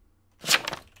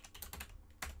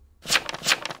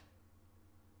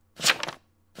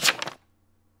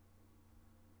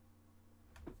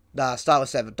 Nah, start with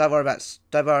 7. Don't worry about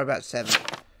 7.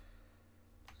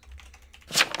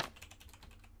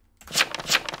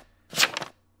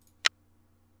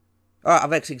 Alright,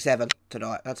 I'm Xing 7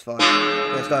 tonight. That's fine.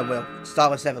 There's no will.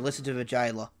 Start with 7. Listen to the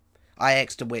jailer. I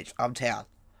X'd a witch. I'm Town.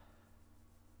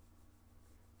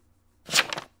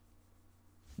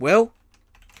 Will?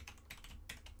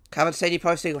 Haven't seen you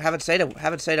posting. Haven't seen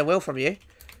a will from you.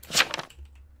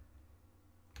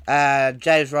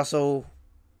 James Russell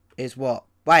is what?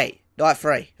 Wait, night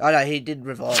 3. Oh no, he didn't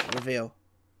reveal.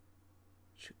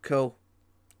 Cool.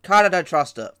 Kinda don't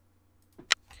trust it.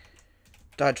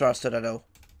 Don't trust it at all.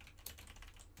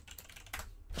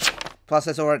 Plus,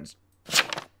 it's already...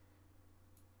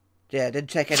 Yeah, didn't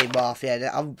check any math.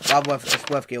 Yeah, it's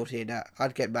worth guilty in that.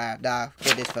 I'd get mad. Nah,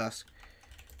 get this first.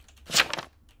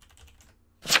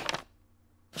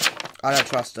 I don't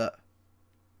trust it.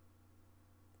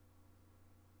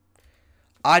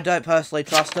 I don't personally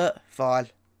trust it.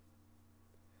 Fine.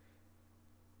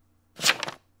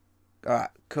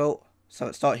 Alright, cool. So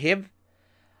it's not him.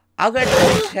 I'm going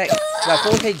to check. No,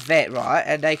 14's vet, right?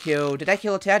 And they killed... Did they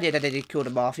kill a town? Yeah, they did kill the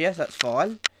Mafia, so that's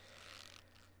fine.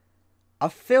 I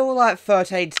feel like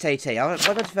 13's TT.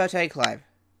 What does 13 claim?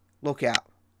 Look out.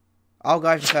 I'll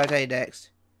go for 13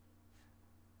 next.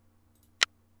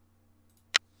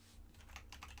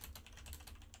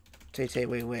 TT,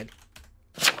 we win.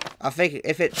 I think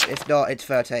if not, it's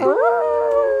 13.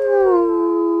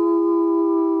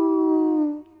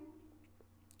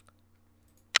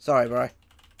 Sorry, bro.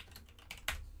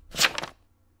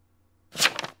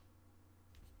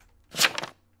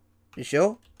 You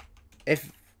sure?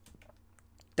 If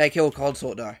they kill a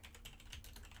consort, though.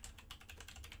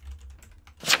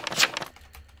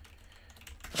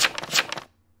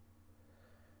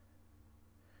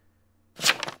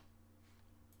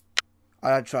 I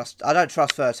don't trust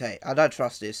 13. I don't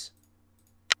trust this.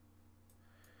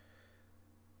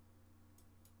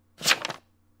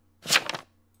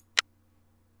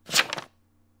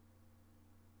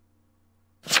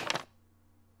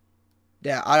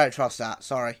 Yeah, I don't trust that.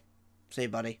 Sorry. See you,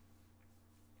 buddy.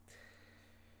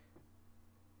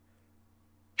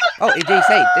 Oh, in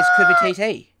DC. This could be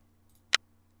TT.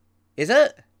 Is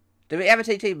it? Did we have a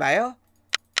TT mayor?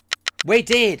 We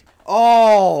did.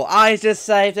 Oh, I just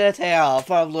saved a town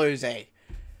from losing.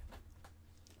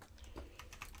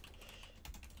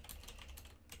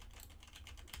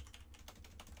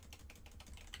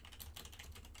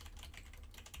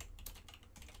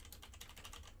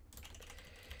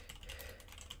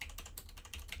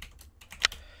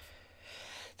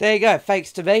 There you go.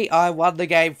 Thanks to me, I won the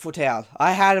game for town.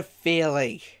 I had a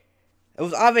feeling. It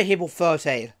was either him or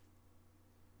 13.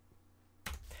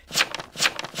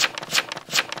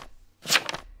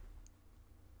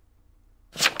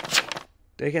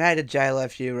 You can hate a jailer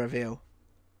if you reveal.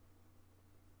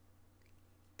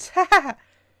 Oh,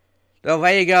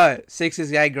 there you go. 6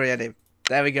 is angry at him.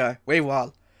 There we go. We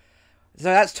won. So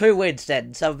that's 2 wins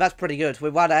then. So that's pretty good.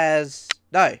 We won as...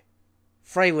 No.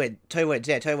 3 wins. 2 wins.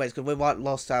 Yeah, 2 wins. Because we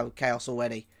lost Chaos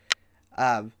already.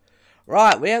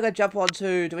 Right. We are going to jump on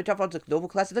to... Do we jump on to Normal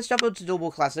Classic? Let's jump on to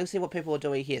Normal Classic. Let's see what people are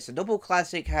doing here. So Normal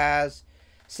Classic has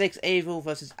 6 Evil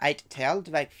versus 8 Town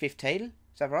to make 15. Is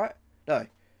that right? No.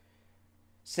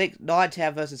 9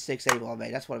 Town versus 6 Evil, I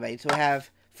mean. That's what I mean. So we have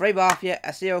 3 Mafia,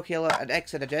 a Serial Killer, an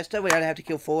X, and a Jester. We don't have to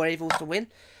kill 4 Evils to win.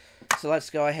 So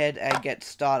let's go ahead and get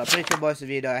started. I'm pretty sure most of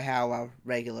you know how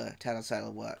regular Town of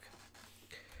Salem work.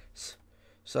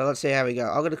 So let's see how we go.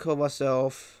 I'm going to call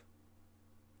myself...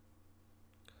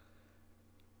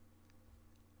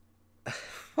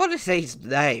 What are these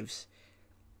names?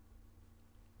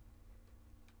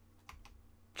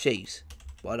 Cheese.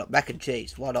 Why not? Mac and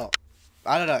cheese. Why not?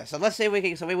 I don't know. So let's see if we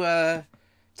can... So we were...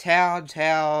 Town.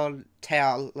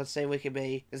 Let's see if we can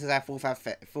be... This is our full five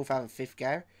and fifth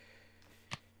game.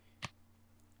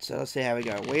 So let's see how we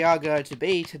go. We are going to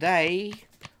be today...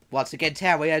 Once again,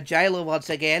 Town. We are Jailer once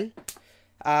again.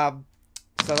 So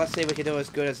let's see if we can do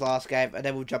as good as last game. And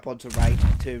then we'll jump on to Raid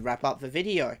to wrap up the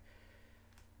video.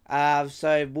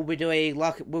 So we'll be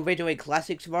doing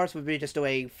classic tomorrow. So we'll be just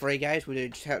doing 3 games. We'll do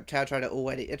Town Trainer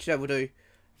already. Actually, we'll do...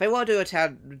 If we want to do a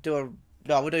Town...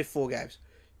 No, we'll do 4 games.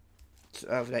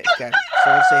 The next game. So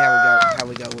let's see how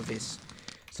we go with this.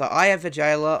 So I have the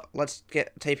Jailer. Let's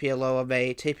get TP low on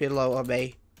me. TP low on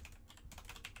me.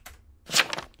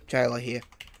 Jailer here.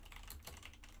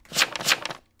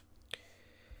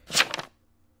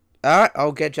 Alright,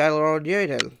 I'll get Jailer on you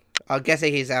then. I'm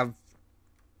guessing he's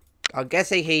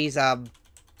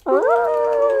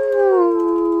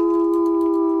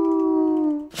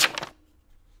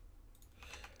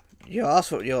You asked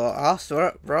for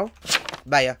it, bro.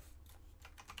 Mayor.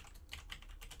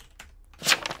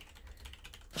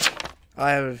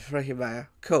 I am a freaking mayor.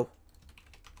 Cool.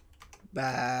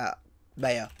 Mayor.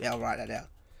 Yeah, I'll write that down.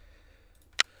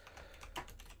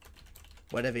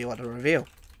 Whatever you want to reveal.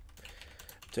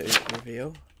 To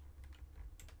reveal.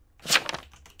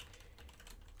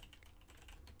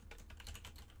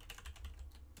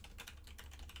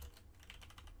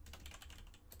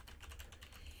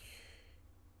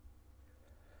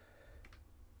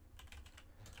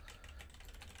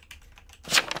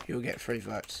 You'll get 3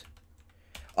 votes.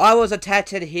 I was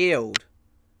attacked and healed.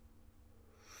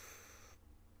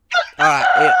 Alright,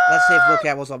 yeah, let's see if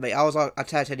Lookout was on me. I was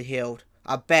attacked and healed.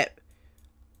 I bet.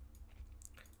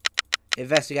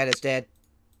 Investigator's dead.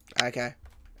 Okay.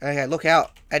 Okay,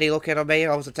 Lookout. Any Lookout on me?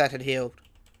 I was attacked and healed.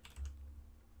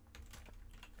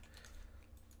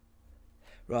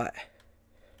 Right.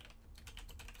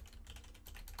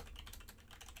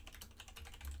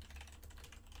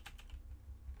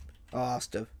 I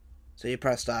asked him. So you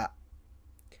press that.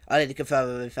 I need to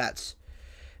confirm if that's...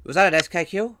 Was that an SK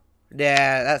kill?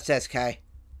 Yeah, that's SK. I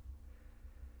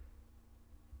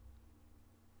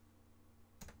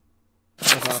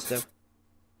just asked him.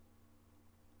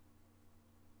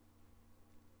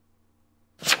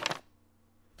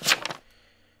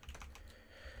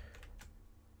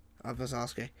 I was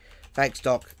asking. Thanks,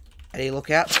 Doc. Any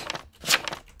lookouts?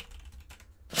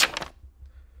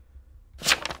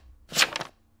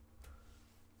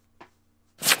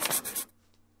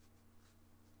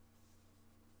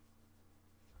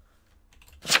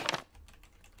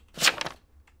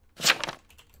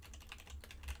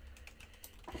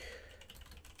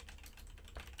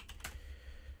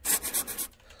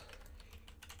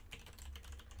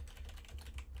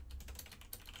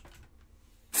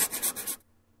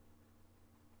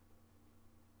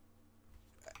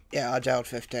 Yeah, I jailed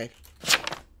 15.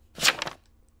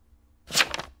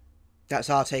 That's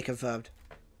RT confirmed.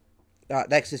 Alright,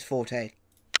 next is 14.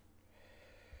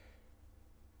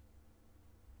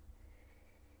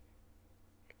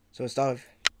 So it's done.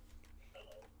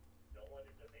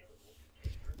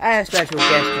 And special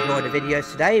guest to join the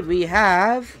videos today, we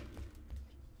have...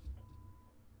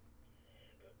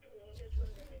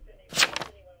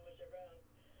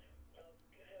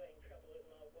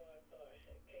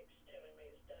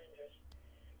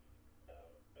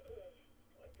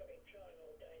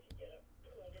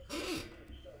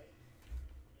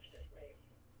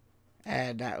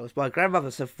 And that was my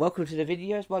grandmother, so welcome to the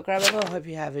videos, my grandmother. I hope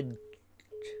you haven't...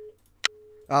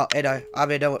 Oh, Edo.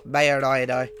 I'm Edo. Mayor and I,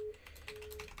 Edo.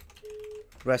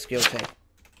 Rest guilty.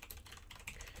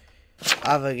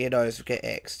 Other Edos get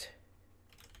X'd.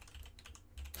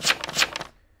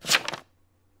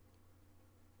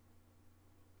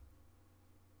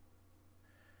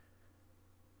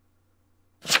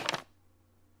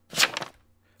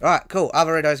 Alright, cool.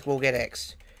 Other Edos will get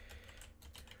X'd.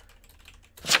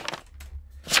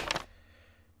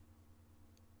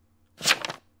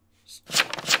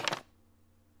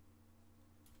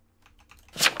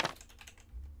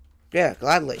 Yeah,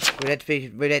 gladly. We'd have to be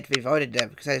voted them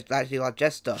because they actually like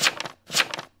Jester.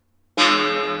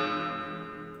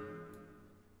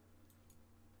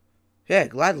 Yeah,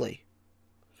 gladly.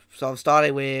 So I'm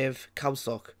starting with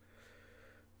Comstock.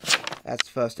 That's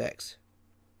the first X.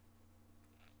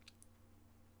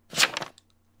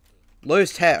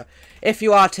 Lose town. If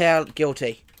you are town,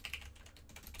 guilty.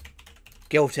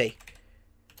 Guilty.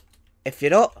 If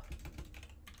you're not,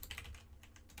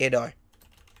 you know.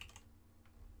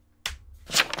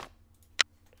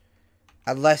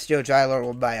 Unless you're jailer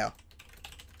or mayor.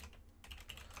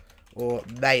 Or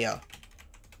mayor.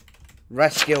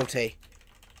 Rest guilty.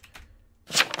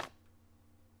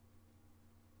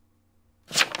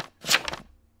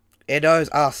 Edos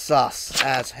are sus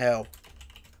as hell.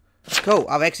 Cool,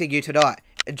 I'm exiting you tonight.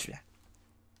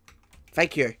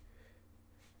 Thank you.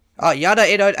 Oh, Yana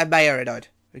Enode and Mayor Enode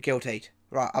are guilty.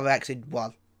 Right, I'm exiting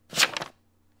one.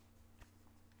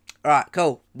 Alright,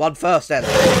 cool. One first then.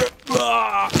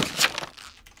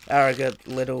 Arrogant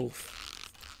little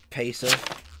piece of...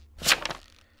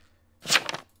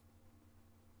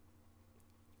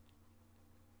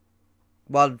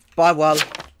 One by one.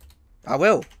 I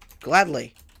will.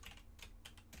 Gladly.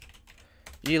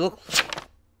 You look...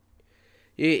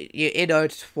 You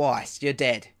innoed twice. You're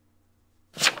dead.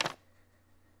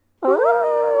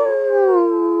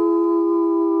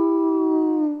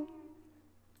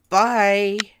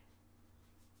 Bye.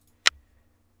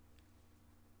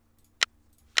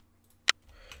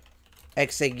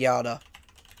 Xing Yana.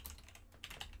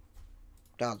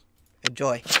 Done.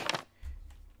 Enjoy.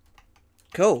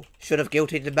 Cool. Should have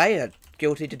guilty to Mayor.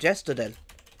 Guilty to Jester then.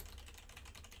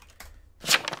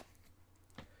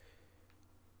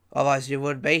 Otherwise you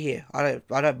wouldn't be here. I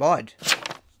don't mind.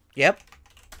 Yep.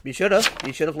 You should have.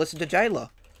 You should have listened to Jailer.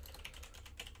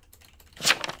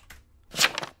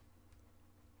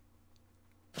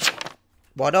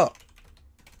 Why not?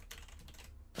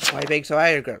 Why are you being so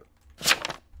arrogant?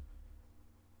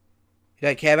 You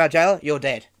don't care about Jailer? You're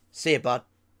dead. See you, bud.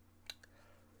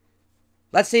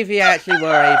 Let's see if you actually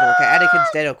were evil. Okay, Anakin's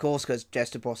dead, of course, because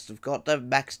Jester Boss have got them.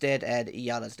 Mac's dead, and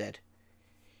Yana's dead.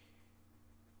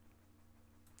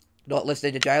 Not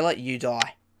listening to Jailer, you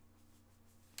die.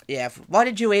 Yeah, why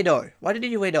did you Eno? Why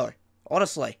didn't you Eno?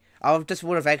 Honestly, I just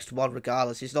would have X'd one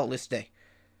regardless. He's not listening.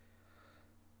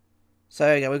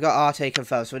 So, yeah, we've got RT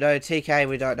confirmed. So we know TK,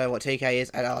 we don't know what TK is,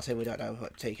 and RT, we don't know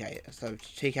what TK is. So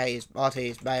TK is, RT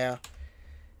is Mayor.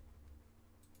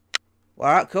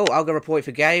 Alright, cool. I'm going to report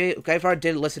for Gamer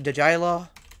didn't listen to Jailer.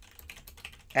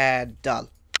 And done.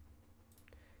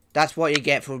 That's what you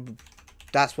get from...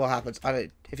 That's what happens.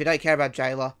 If you don't care about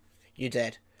Jailer, you're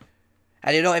dead.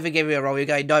 And you're not even giving me a role. You're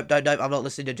going, nope, nope, nope, I'm not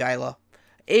listening to Jailer.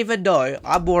 Even though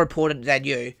I'm more important than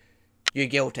you, you're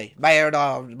guilty. Mayor and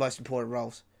I are the most important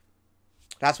roles.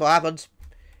 That's what happens.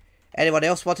 Anyone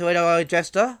else want to know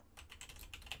Jester?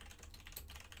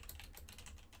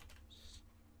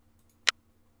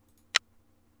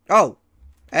 Oh,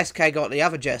 SK got the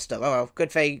other Jester. Oh well, good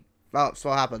thing. That's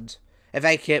what happens. If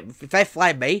they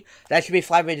flame me, they should be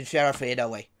flaming the sheriff for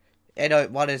Inoue.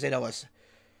 One is Inoue's.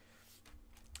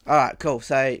 Alright, cool.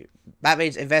 So that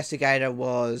means investigator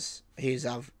was his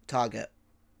target.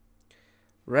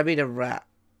 Remy the rat.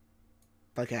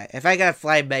 Okay, if they're gonna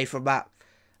flame me from that,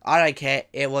 I don't care.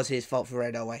 It was his fault for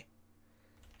Inoue.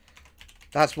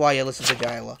 That's why you listen to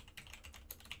Jailer.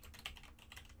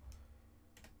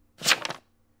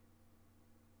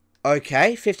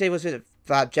 Okay, 15 was with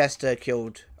Jester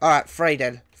killed. Alright, 3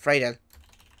 then. 3 then.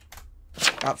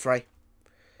 Up 3.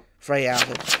 3 out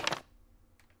of it.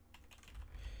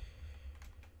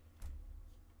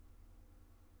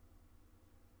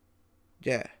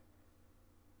 Yeah.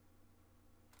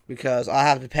 Because I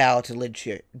have the power to lynch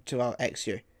you, to X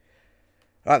you.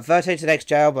 Right, 13's the next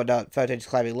jail, but no, 13's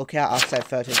claiming lookout. I've said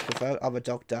 13's confirmed. I'm a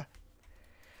doctor.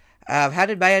 How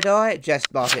did Maya die?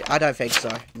 Just Martin. I don't think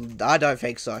so. I don't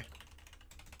think so.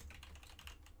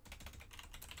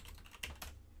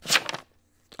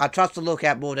 I trust the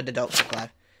lookout more than the doctor claim.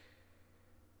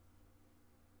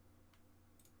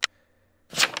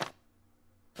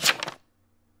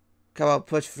 Come on,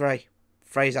 push 3.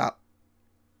 3's up.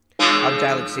 I'm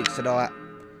jailing 6 tonight.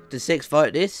 Did 6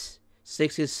 vote this?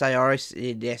 6 is Sayoris.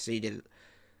 Yes, he didn't.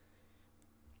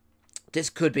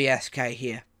 This could be SK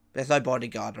here. There's no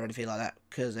bodyguard or anything like that.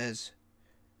 Because there's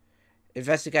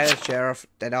investigator, sheriff,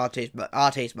 then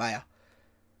RT's mayor.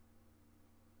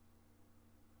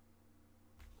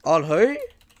 On who?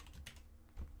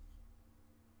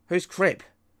 Who's Crip?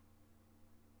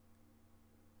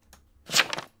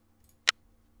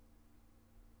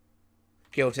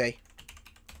 Guilty.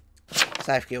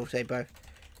 Safe guilty, both.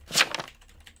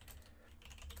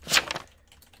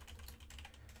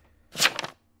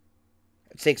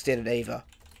 Six didn't either.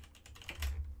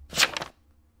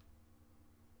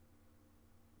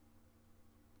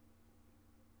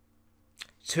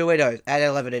 Two widows and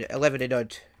 11 in.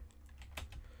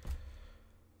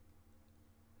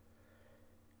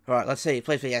 Alright, let's see.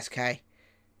 Please be SK.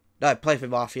 No, please be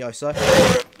Mafioso.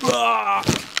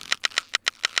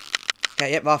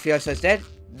 Okay, yep, Mafioso's dead.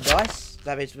 Nice.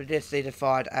 That means we just need to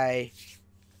find a...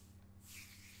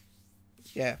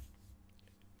 Yeah.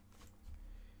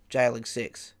 Jailing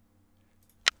 6.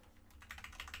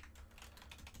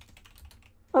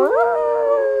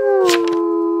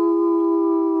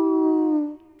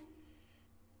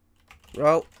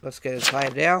 Roll. Let's get his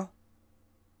claim now.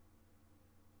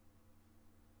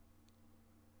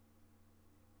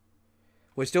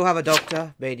 We still have a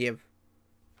doctor, medium.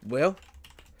 Will?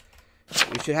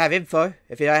 We should have info.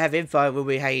 If you don't have info, we'll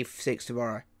be hanging 6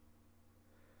 tomorrow.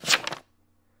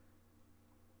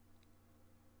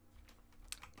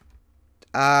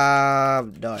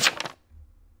 No.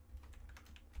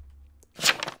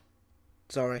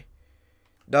 Sorry.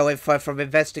 No info from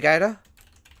investigator.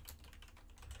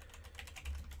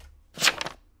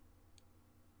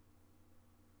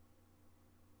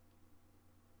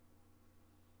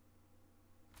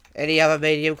 Any other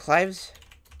medium claims?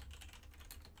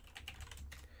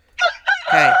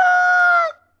 Okay.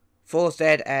 4's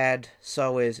dead and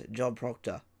so is John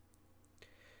Proctor.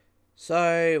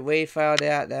 So we found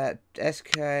out that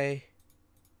SK...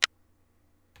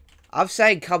 I'm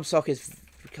saying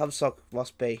Cumsock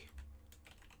must be.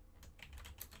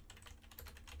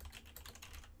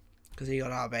 Because he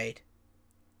got RB'd.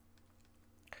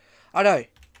 Oh no.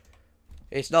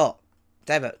 It's not.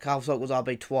 Damn it, Cumsock was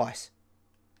RB'd twice.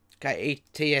 Okay,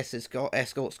 ETS is gone.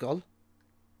 Escort's gone.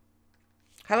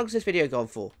 How long has this video gone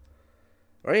for?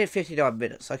 We're already at 59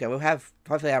 minutes. Okay, we'll have...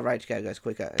 Hopefully our rage goes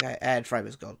quicker. Okay, and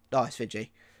Framer's gone. Nice,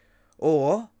 Vigi.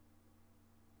 Or...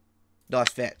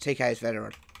 Nice vet. TK's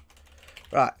veteran.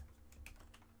 Right.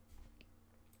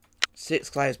 6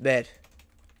 claims bed.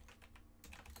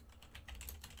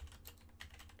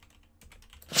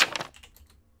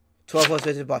 $12 was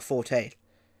visited by 14.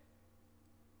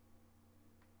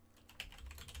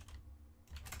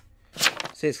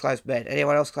 Six claims bed.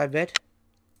 Anyone else claim bed?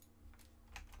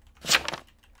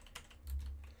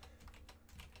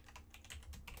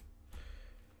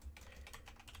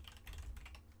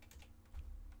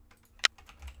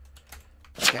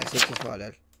 Okay, 6 is fine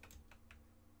then.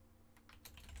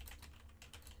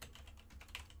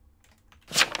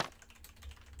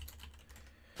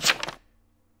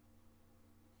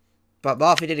 But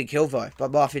Murphy didn't kill though. Oh,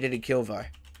 Murphy did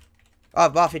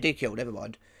kill, never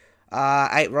mind.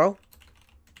 8 roll.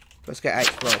 Let's get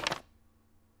 8 roll.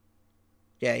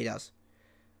 Yeah, he does.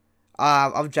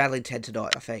 I'm jailing 10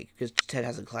 tonight, I think, because 10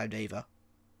 hasn't claimed either.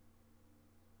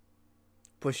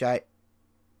 Push 8.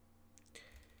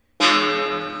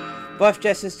 Both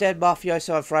Jess dead,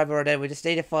 Mafioso and Framer, and then we just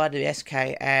need to find the SK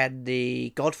and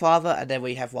the Godfather, and then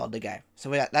we have won the game.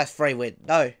 So that's 3 wins.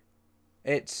 No,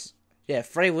 it's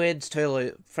 3 wins,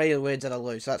 3 wins and a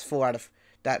lose. So that's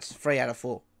 3 out of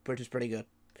 4, which is pretty good.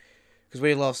 Because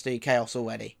we lost the Chaos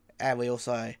already, and we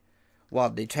also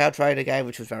won the Town Trader game,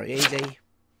 which was very easy.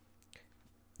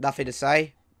 Nothing to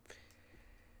say.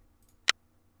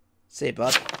 See you,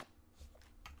 bud.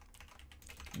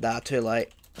 Nah, too late.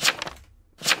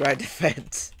 Great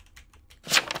defense.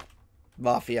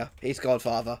 Mafia. He's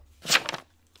Godfather.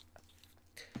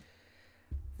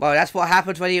 Well, that's what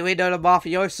happens when you win on a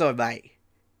Mafioso, mate.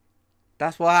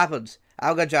 That's what happens.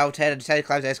 I'll go jail 10 and 10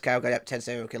 claims SK. I'll go up 10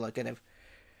 serial killer. Get him.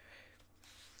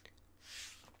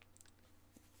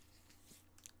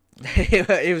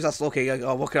 He was just looking,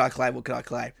 oh, what can I claim? What can I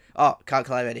claim? Oh, can't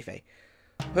claim anything.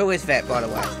 Who is Vet, by the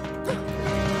way?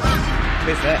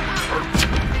 Who's Vet?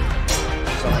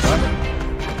 Sorry, bro.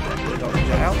 Not in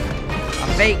jail. I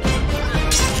think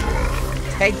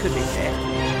 10 could be Vet.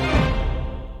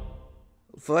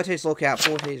 13's lookout,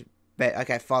 14's Vet.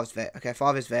 Okay, 5's Vet. Okay,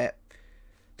 5 is Vet.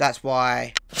 That's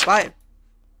why. But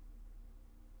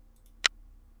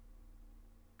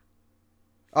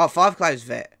oh, 5 claims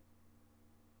Vet.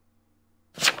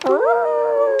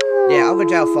 Yeah, I'm gonna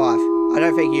jail 5. I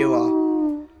don't think you are.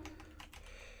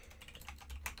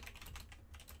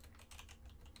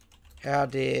 How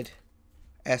did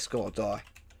Escort die?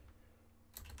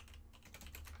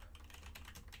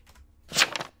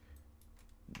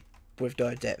 With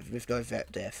no death, with no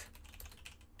vet death.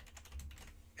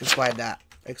 Explain that.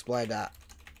 Explain that.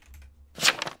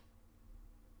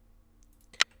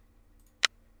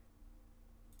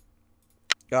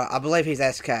 I believe he's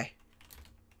SK.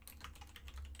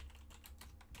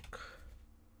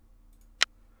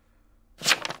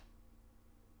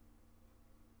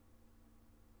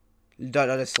 Don't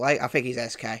know the slate. I think he's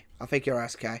SK. I think you're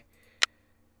SK.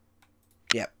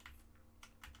 Yep.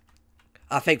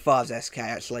 I think 5's SK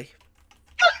actually.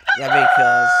 Yeah,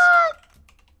 because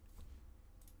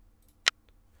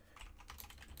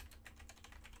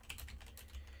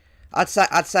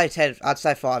I'd say 10. I'd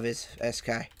say 5 is SK.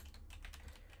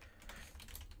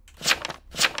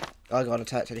 I got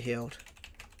attacked to the healed.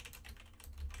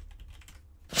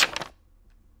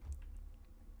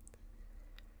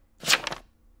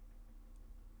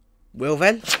 Will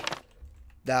then?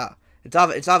 Nah.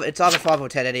 It's either 5 or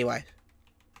 10 anyway.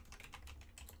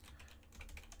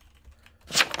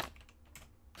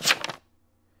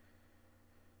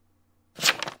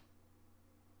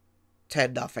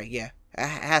 Nothing, yeah.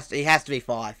 He has to be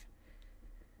 5.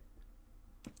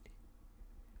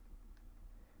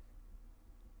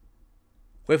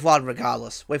 With 1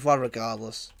 regardless. With 1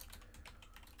 regardless.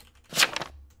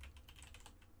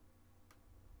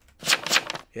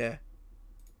 Yeah.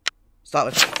 Start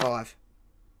with 5.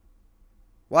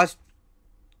 With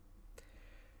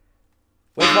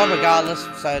 1 regardless,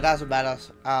 so it doesn't matter.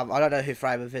 I don't know who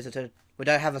Framer visited. We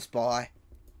don't have a spy.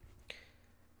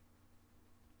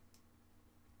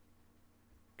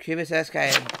 Cubis SK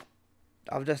and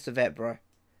I'm just a vet, bro.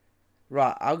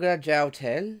 Right, I'm gonna jail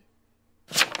 10.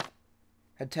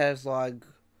 And 10's like,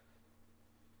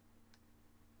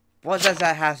 what does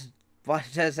that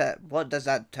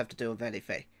have to do with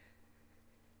anything?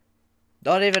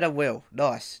 Not even a will.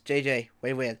 Nice. GG.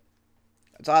 We win.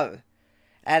 So,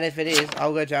 and if it is,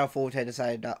 I'll go jail 14 to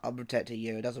say no, I'm protecting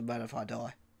you. It doesn't matter if I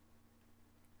die.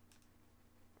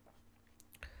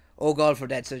 All gone from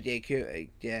that, so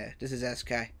yeah, this is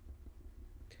SK.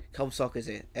 Comstock is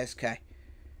it. SK.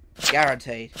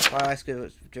 Guaranteed. My school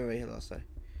was jury last day.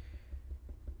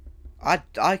 I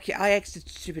exited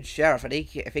stupid sheriff, and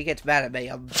if he gets mad at me,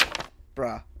 I'm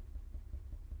bruh.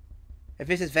 If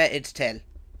this is vet, it's 10.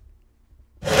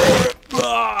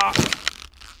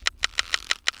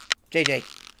 GG.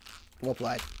 Well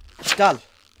played. Done.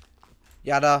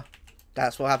 Yada.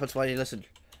 That's what happens when you listen.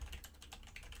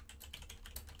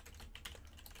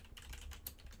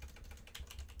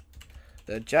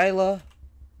 The jailer.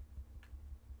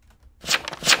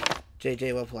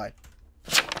 GG, well played.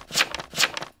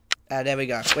 And there we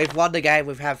go. We've won the game.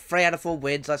 We've had 3 out of 4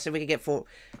 wins. Let's see if we can get 4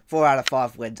 out of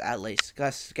 5 wins at least.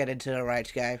 Let's get into the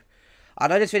rage game. I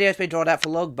know this video's been drawn out for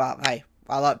long, but hey,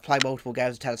 I like to play multiple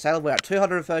games in Town of Salem. We're at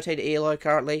 213 ELO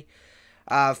currently.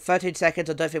 13 seconds,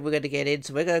 I don't think we're going to get in,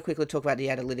 so we're going to quickly talk about the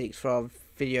analytics from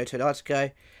video 2 nights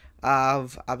ago. I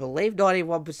believe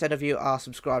 91% of you are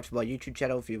subscribed to my YouTube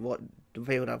channel. If you want, the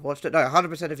people that have watched it, no,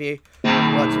 100% of you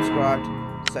aren't subscribed.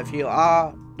 So if you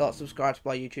are not subscribed to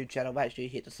my YouTube channel, make sure you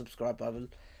hit the subscribe button.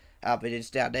 It is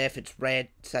down there. If it's red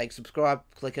saying subscribe,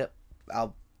 click it.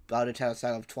 I'll do Town of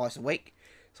Salem twice a week.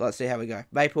 So let's see how we go.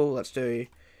 Maple, let's do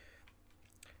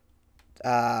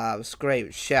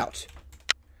scream, shout.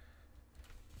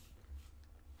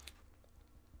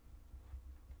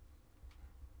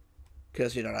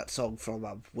 Because you know that song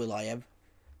from will.i.am.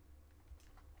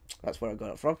 That's where I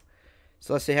got it from.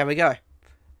 So let's see how we go.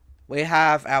 We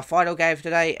have our final game for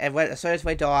today, and as soon as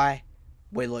we die,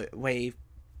 we well, we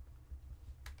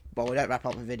don't wrap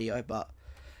up the video, but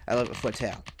a little bit for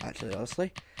town, actually,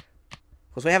 honestly.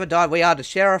 Because we haven't died, we are the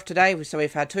sheriff today, so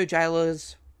we've had 2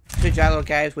 jailer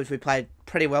games, which we played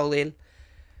pretty well in.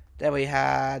 Then we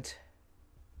had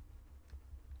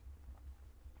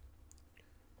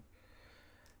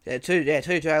two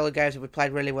jailer games that we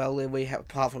played really well in. We have,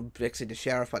 apart from mixing the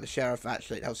sheriff, but the sheriff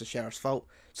actually, that was the sheriff's fault.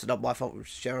 So not my fault, it was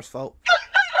the sheriff's fault.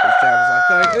 The sheriff was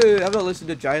like, hey, I'm not listening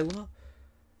to jailer.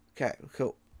 Okay,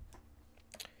 cool.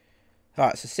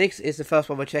 Alright, so 6 is the first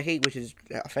one we're checking, which is,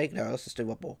 I think, no, let's just do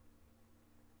one more.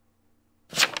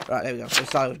 Right, there we go. We're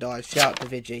starting with 9. Shout to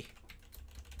Vigi.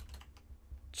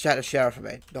 Shout to Sheriff, I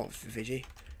mean, not Vigi.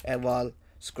 And 1,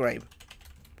 Scream.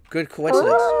 Good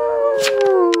coincidence.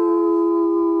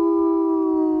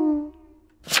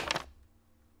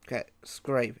 Okay,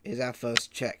 Scream is our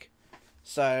first check.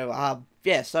 So,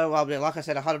 yeah, so, like I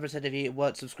said, 100% of you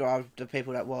weren't subscribed to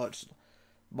people that watched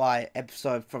my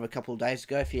episode from a couple of days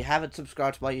ago. If you haven't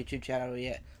subscribed to my YouTube channel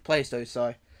yet, please do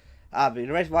so. The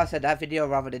reason why I said that video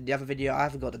rather than the other video, I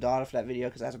haven't got the data for that video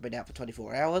because it hasn't been out for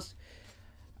 24 hours.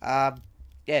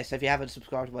 Yeah, so if you haven't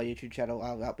subscribed to my YouTube channel,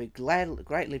 I'll be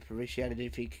greatly appreciated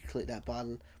if you could click that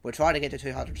button. We're trying to get to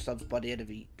 200 subs by the end of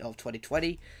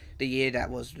 2020, the year that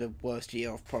was the worst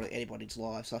year of probably anybody's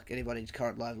lives, like anybody's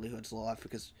current livelihood's life,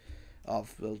 because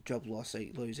of the job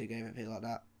losing, losing, everything like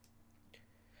that.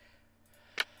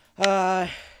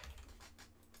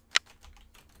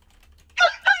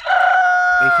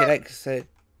 We can exit.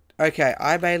 Okay,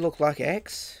 I may look like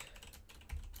X,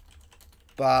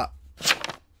 but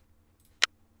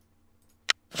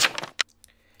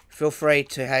feel free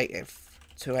to hate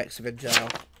to X him in jail.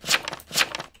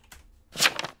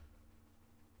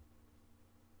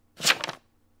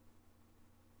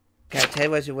 Okay,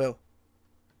 10 as you will.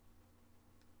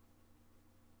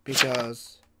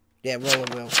 Because, yeah, roll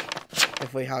and will.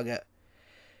 If we hug it.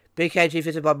 BKG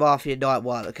visited by Mafia night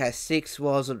 1. Okay, 6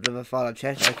 wasn't the final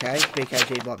check. Okay,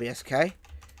 BKG might be SK.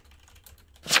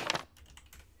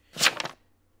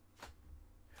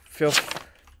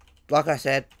 Like I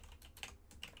said,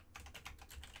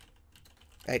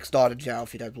 X died in jail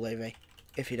if you don't believe me.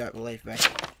 If you don't believe me.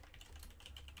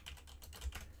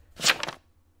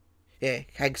 Yeah,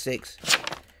 Hag 6.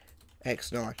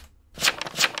 X 9.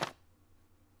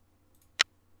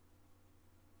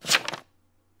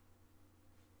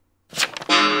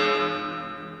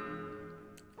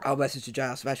 I'll message to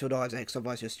jail. Smash your knives, X,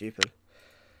 otherwise you're stupid.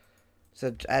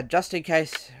 So, and just in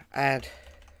case, and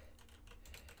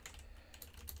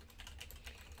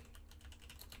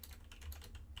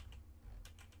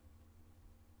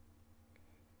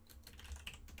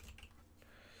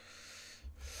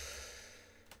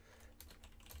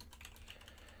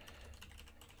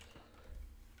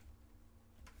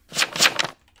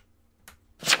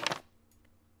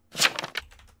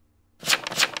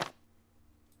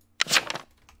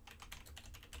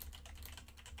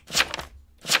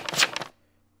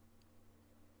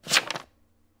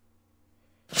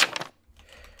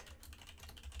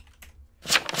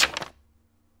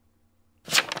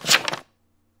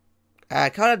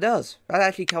it kind of does. That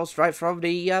actually comes straight from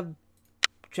the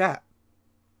chat.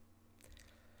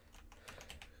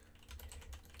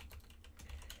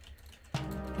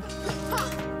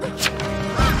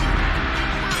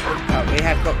 We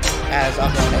have got as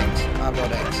I'm on X. I'm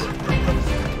on X.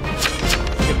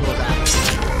 Simple as that.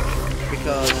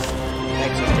 Because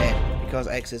X is dead. Because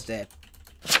X is dead.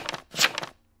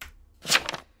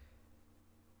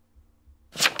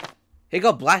 He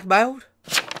got blackmailed?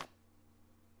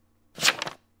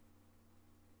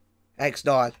 X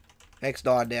died. X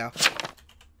died now.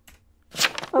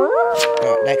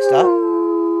 Right, next up.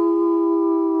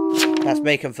 That's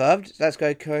me confirmed. Let's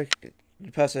go the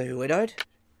person who widowed.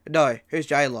 No, who's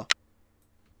Jailer?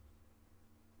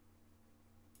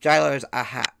 Jailer is a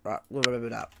hat. Right, we'll remember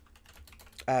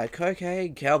that.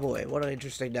 Cocaine Cowboy. What an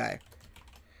interesting name.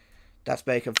 That's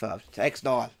me confirmed. It's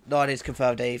X9. 9 is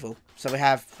confirmed evil. So we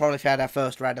have probably found our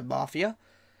first random mafia.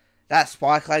 That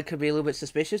spy clan could be a little bit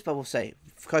suspicious, but we'll see.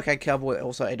 Cocaine Cowboy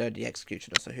also entered the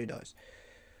executioner, so who knows.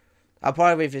 I'll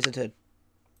probably revisited.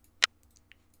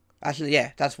 Actually,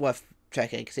 yeah, that's worth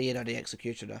checking, because he entered the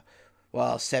executioner.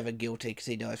 Well, 7 guilty, because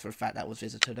he knows for a fact that was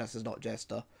visited. This is not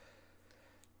Jester.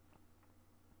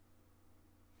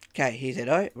 Okay, he's in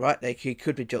O. Right, he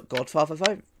could be Godfather,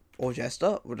 though. Or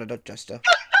Jester. Well, no, not Jester.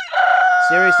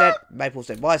 Sirius dead. Maple's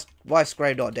dead. Why is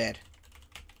Scream not dead?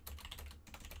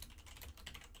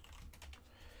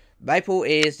 Maple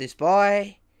is the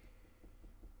spy.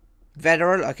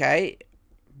 Veteran, okay.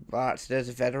 Right, so there's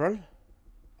a veteran.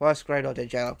 Why is Scream not dead,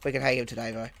 Jailer? We can hang him today,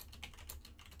 though.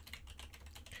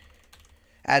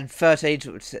 And 13,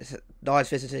 9's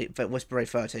visiting, but Whispering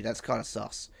 13, that's kind of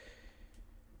sus.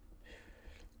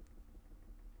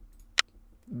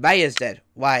 Mayor's dead.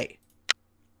 Wait.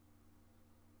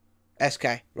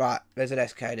 SK. Right, there's an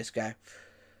SK in this game.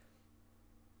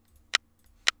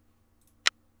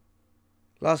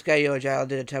 Last game you were in jail, I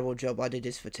did a terrible job. I did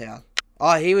this for town.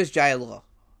 Oh, he was jailer.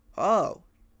 Oh,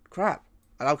 crap.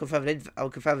 And I'll confirm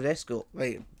an escort.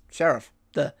 Wait, sheriff.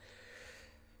 Duh.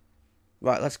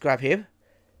 Right, let's grab him.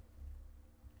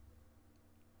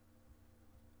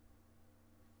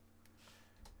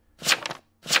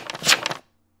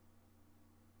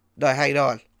 No, hang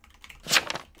on.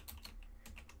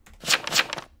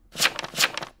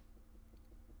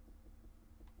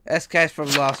 SK's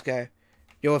from last go.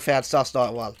 You have found sus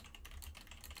night 1.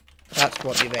 That's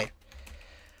what you mean.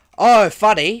 Oh,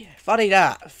 funny. Funny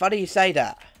that. Funny you say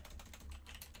that.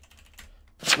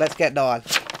 Let's get 9.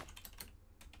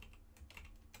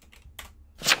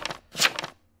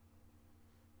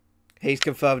 He's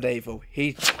confirmed evil.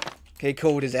 He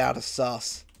called us out as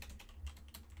sus.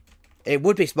 It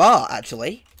would be smart,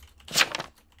 actually.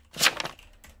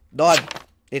 9.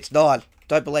 It's 9.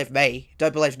 Don't believe me.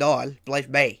 Don't believe 9. Believe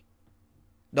me.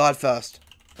 9 first.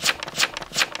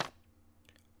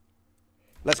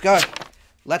 Let's go.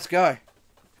 Let's go.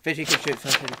 Fishy can shoot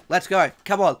first. Let's go.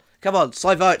 Come on. Come on.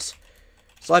 Slow votes.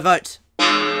 Slow votes.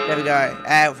 There we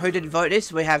go. Who didn't vote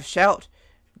this? We have Shout,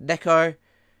 Neko,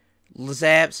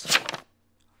 Lazamps,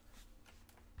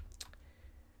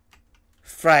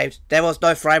 Frames. There was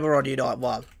no framer on Unite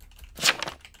 1.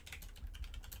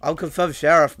 I'm confirmed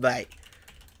sheriff, mate.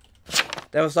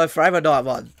 There was no framer night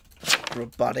 1.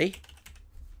 Buddy.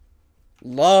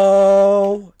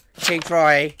 Low. Keep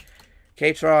trying.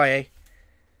 Keep trying.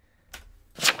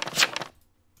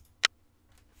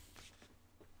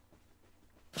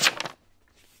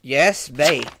 Yes,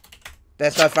 me.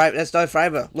 There's no frame. There's no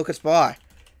framer. Look at Spy.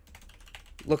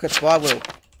 Look at Spy Will.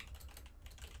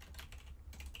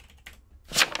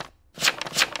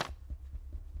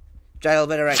 Jail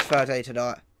better X13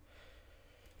 tonight.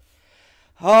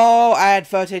 Oh, and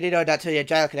 13 you know that too. Yeah,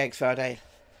 Jail can X13.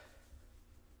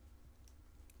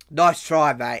 Nice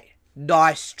try, mate.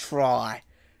 Nice try.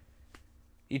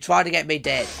 You tried to get me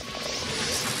dead.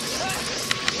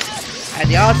 And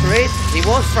the answer is, he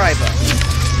was framer.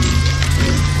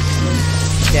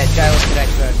 Yeah, Jail can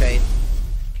X13.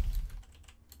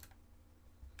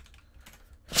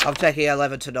 I'm taking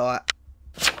 11 tonight.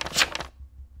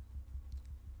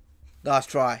 Nice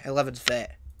try. 11's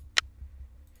fair.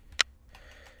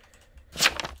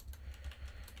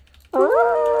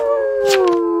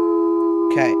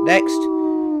 Okay, next.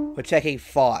 We're checking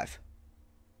 5.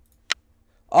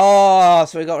 Oh,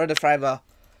 so we got rid of Framer.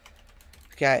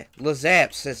 Okay,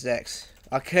 Lazamps is next.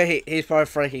 Okay, he's probably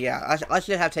freaking out. I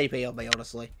should have TP on me,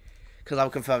 honestly. Because I'm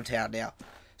confirmed town now.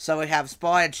 So we have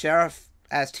Spy and Sheriff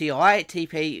as TI.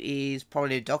 TP is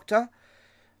probably Doctor.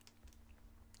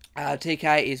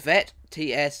 TK is Vet.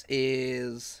 TS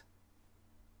is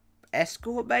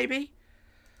Escort, maybe?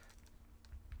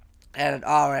 And an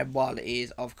RM1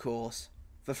 is, of course,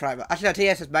 for Framer. Actually, no,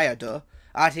 TS is Mayo, duh.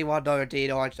 RT1, no ID,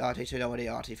 no RT2, no ID,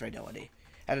 RT3, no ID.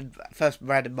 And first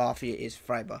random Mafia is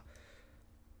Framer.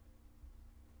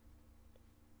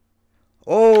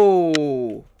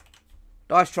 Oh!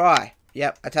 Nice try.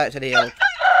 Yep, attacked and healed.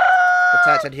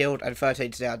 Attacked and healed, and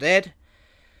 13's now dead.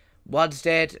 1's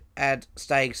dead, and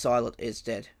staying silent is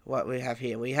dead. What we have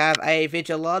here? We have a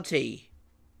Vigilante.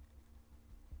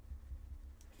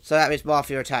 So that means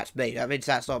Mafia attacked me. That means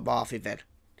that's not Mafia then.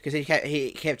 Because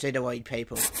he kept annoying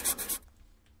people.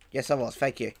 Yes, I was.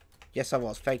 Thank you. Yes, I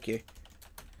was. Thank you.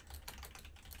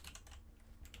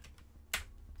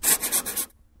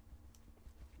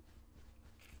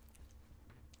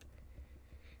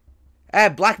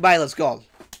 And Blackmailer's gone.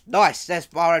 Nice. There's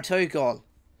Barrow 2 gone.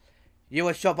 You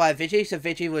were shot by a Vigi, so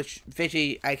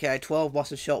Vigi, aka 12,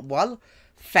 was shot 1.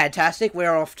 Fantastic.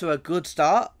 We're off to a good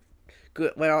start.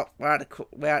 Good. We're at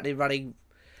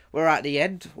the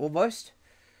end almost.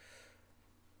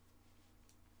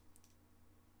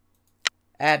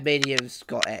 And medium's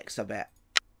got X, I bet.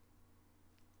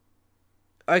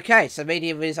 Okay, so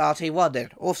medium is RT1 then.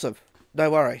 Awesome. No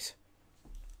worries.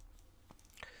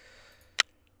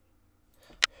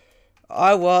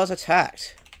 I was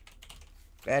attacked.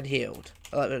 And healed.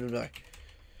 No.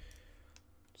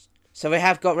 So we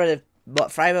have got rid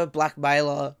of Framer,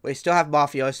 Blackmailer. We still have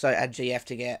Mafioso and GF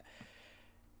to get.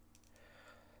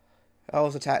 I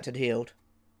was attacked and healed.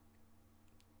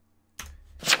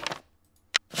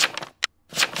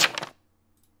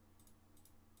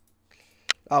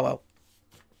 Oh well.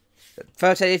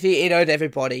 13, if you innoed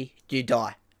everybody, you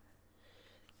die.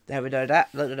 There we know that.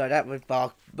 Let me know that with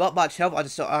not much help. I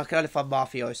can only find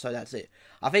Mafioso, that's it.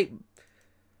 I think.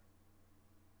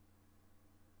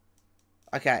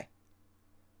 Okay.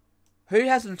 Who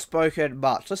hasn't spoken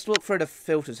much? Let's look through the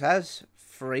filters. Has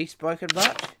 3 spoken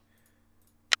much?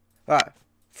 Alright.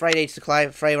 3 needs to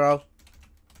claim. 3 roll.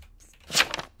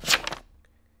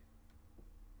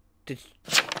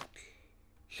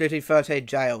 Shooting 13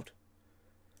 jailed.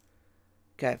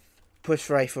 Okay. Push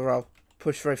 3 for roll.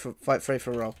 Push 3 for fight 3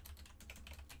 for roll.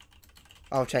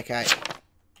 I'll check 8.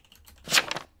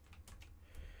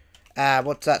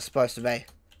 What's that supposed to be?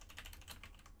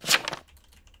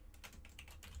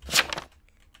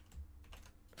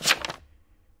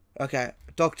 Okay,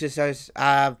 Doctor says,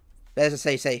 there's a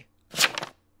CC.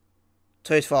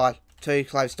 2's fine. 2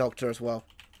 claims Doctor as well.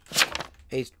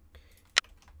 He's...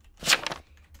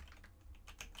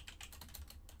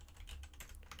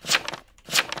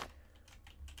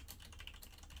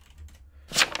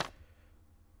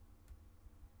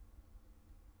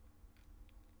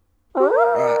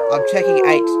 Alright, I'm checking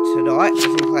 8 tonight,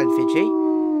 because he claimed Fiji.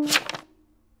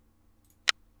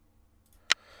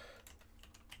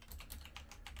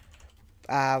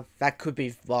 That could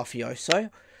be Mafioso.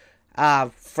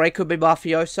 3 could be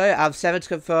Mafioso. 7's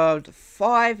confirmed.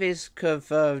 5 is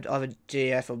confirmed of a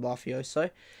GF or Mafioso.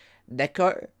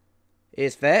 Neko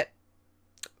is vet.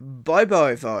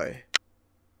 Bobo, though.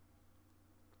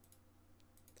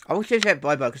 I will check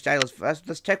Bobo, because Jayla's first.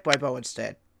 Let's check Bobo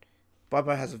instead.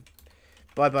 Bobo has a...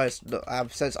 Bobo's...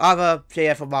 so it's either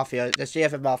GF or Mafioso. There's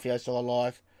GF and Mafioso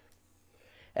alive.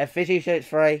 If Fiji shoots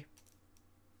 3,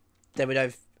 then we know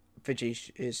Fiji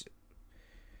is...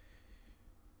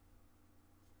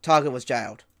 Target was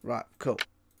jailed. Right, cool.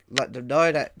 Let them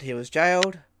know that he was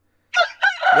jailed.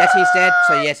 Yeti's dead,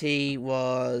 so Yeti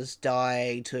was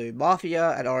dying to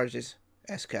Mafia, and Orange is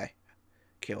SK.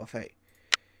 Kill, I think.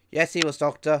 Yeti was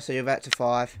Doctor, so you're back to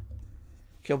 5.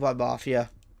 Killed by Mafia.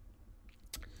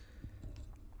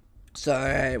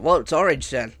 So, what's Orange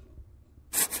then?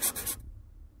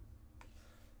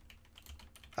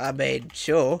 I mean,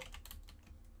 sure.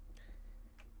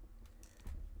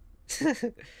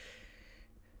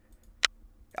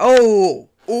 Oh!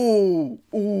 Ooh!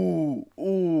 Ooh!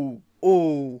 Ooh!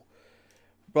 Ooh!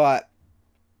 Right.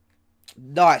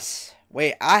 Nice.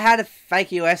 I had a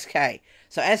fake USK.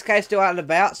 So SK is still out and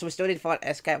about, so we still need to find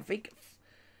SK. I think...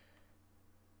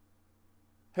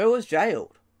 Who was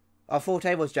jailed? Oh,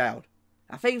 14 was jailed.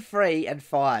 I think 3 and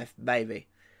 5, maybe.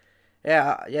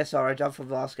 Yeah, yes, Orange, I'm from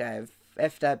last game.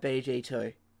 F that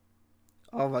BG2.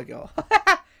 Oh my god.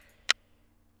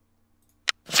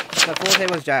 So 14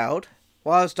 was jailed.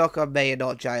 Why was Doc on me and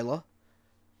not Jailer?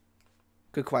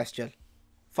 Good question.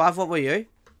 5, what were you?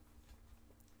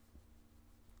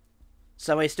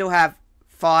 So we still have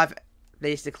 5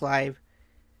 needs to claim.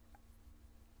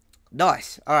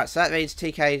 Nice. Alright, so that means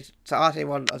TK... So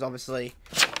RT1 is obviously...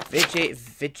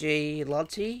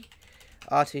 Vigilante?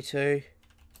 RT2...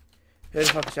 Who the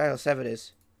fuck is Jailer 7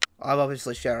 is? I'm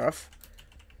obviously Sheriff.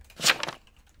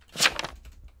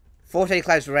 14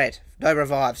 claims red. No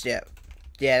revives yet.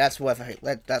 Yeah, that's worth a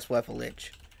lynch. That's worth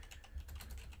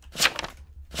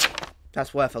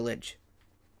a lynch.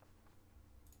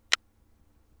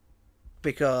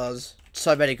 Because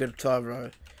so many good time row.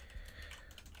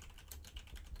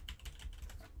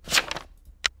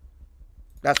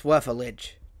 That's worth a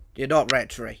lynch. You're not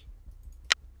retry.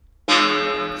 So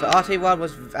RT1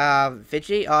 was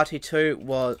Vigi, RT2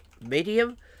 was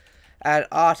medium, and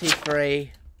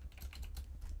RT3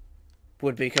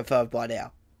 would be confirmed by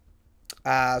now.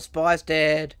 Spy's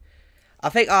dead. I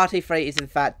think RT3 is in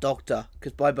fact Doctor,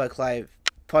 because Bobo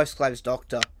post claims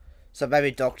Doctor. So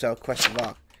maybe Doctor, question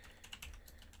mark.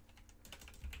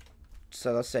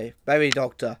 So let's see. Maybe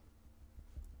Doctor.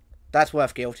 That's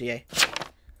worth guilty, eh?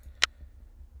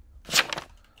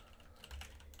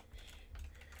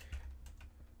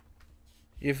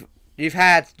 You've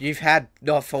had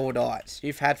not 4 nights.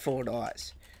 You've had 4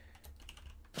 nights.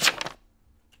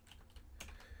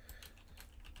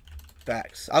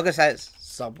 Facts. I'm gonna say it's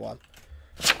someone.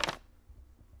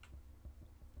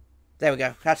 There we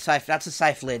go. That's safe. That's a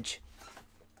safe lynch.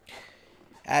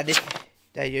 And if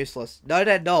they're useless. No,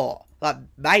 they're not. Like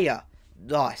Mayor.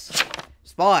 Nice.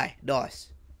 Spy. Nice.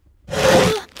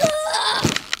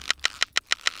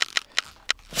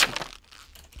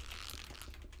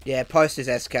 Yeah, post is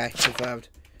SK. Confirmed.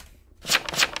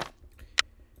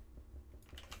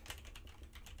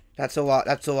 That's all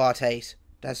RTs.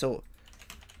 That's all.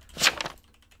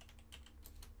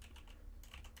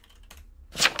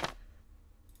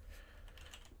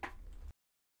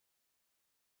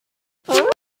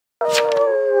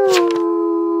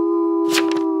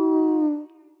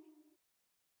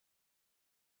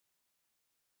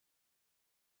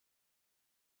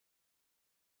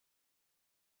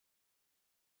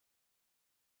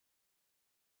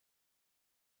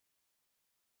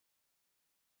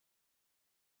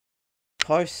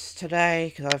 Posts today,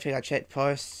 because I don't think I checked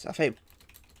posts. I think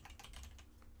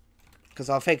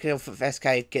if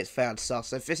SK gets found sus.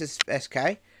 So if this is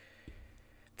SK,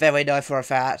 then we know for a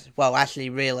fact. Well, actually,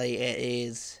 really, it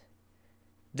is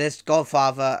this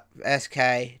Godfather,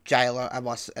 SK, Jailer,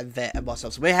 and Vet and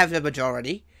myself. So we have the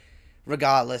majority,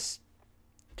 regardless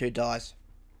who dies.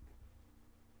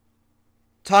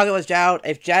 Target was jailed.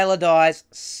 If Jailer dies,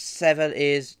 7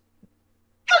 is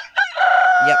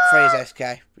Yep, 3 is SK.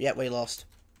 Yep, we lost.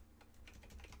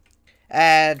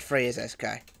 And 3 is SK.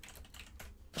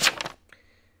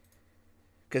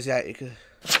 Because, yeah,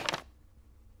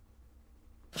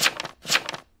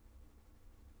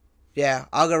 yeah,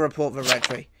 I'm going to report the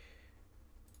retry.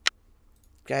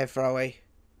 Go throwy.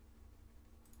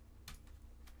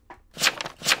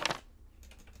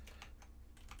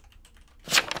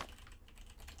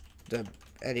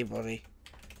 Anybody.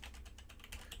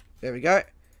 There we go.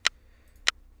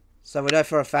 So we know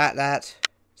for a fact that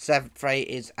 7-3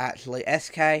 is actually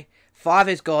SK. 5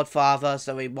 is Godfather,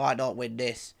 so we might not win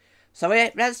this. So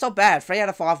that's not bad. 3 out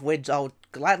of 5 wins I'll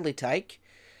gladly take.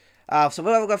 So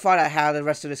we're going to find out how the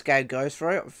rest of this game goes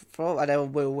through, and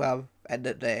then we'll end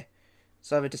it there.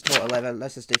 So we just taught 11.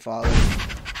 Let's just do 5.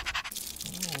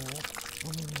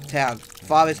 Town.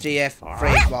 5 is GF.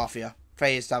 3 is Mafia.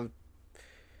 3 is some.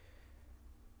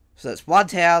 So that's 1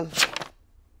 town.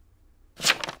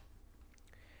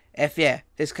 F yeah,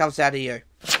 this comes down to you.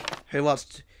 Who wants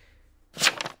to...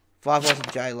 5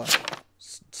 wasn't Jailer.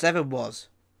 7 was.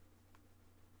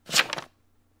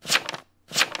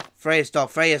 3 is Dog.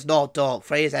 3 is not Dog.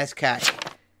 3 is SK.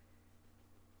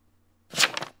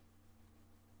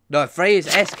 No, 3 is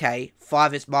SK.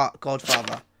 5 is Mark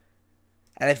Godfather.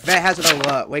 And if Vet has an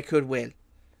alert, we could win.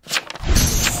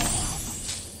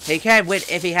 He can win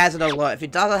if he has an alert. If he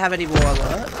doesn't have any more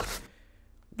alert,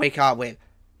 we can't win.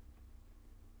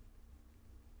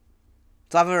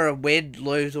 It's either a win,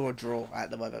 lose, or a draw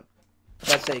at the moment.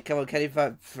 Let's see. Come on, can you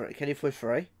vote for? Can you push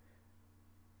 3?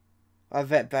 I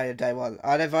vet banned day 1.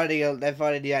 Oh, they're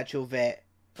voting the actual vet.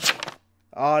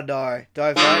 Oh no,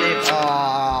 don't vote him.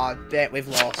 Oh, bet we've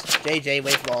lost. GG,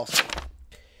 we've lost.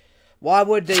 Why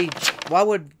would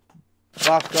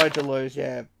Mark's going to lose?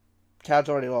 Yeah, Town's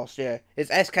already lost. Yeah, it's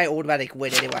SK automatic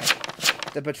win anyway.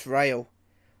 The betrayal.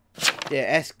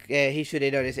 Yeah, he should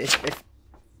have noticed. If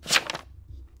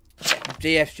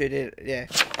GF should, yeah.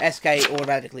 SK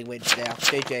automatically wins now.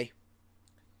 GG.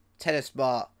 Tennis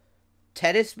smart.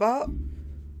 Tennis smart?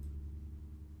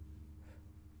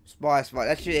 Smart.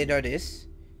 That should know this.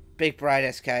 Big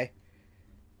brain SK.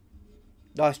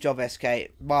 Nice job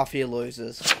SK. Mafia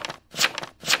losers.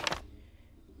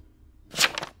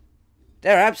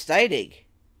 They're abstaining.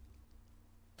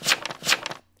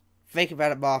 Think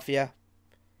about it, Mafia.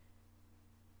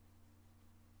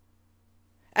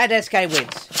 And SK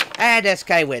wins. And SK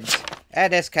wins.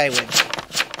 And SK wins.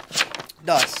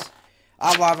 Nice.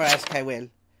 I'd rather SK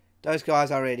win. Those guys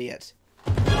are idiots.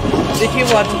 Did you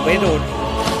want to win or...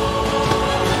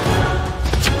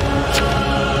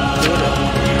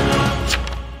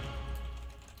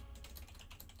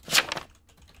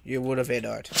 You would have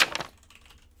entered.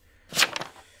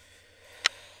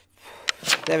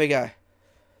 There we go.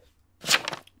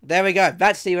 There we go.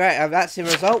 That's the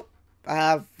result.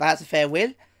 That's a fair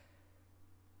win.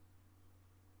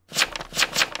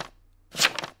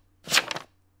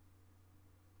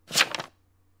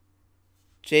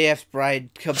 GF's brain,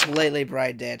 completely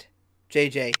brain dead.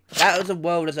 GG. That was a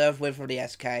well-deserved win from the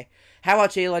SK. How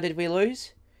much Elo did we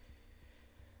lose?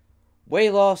 We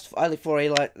lost only 4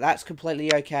 Elo. That's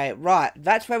completely okay. Right,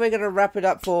 that's where we're going to wrap it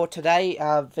up for today.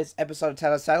 This episode of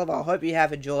Town of Salem. I hope you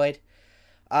have enjoyed.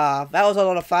 That was a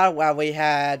lot of fun. We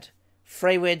had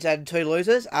 3 wins and 2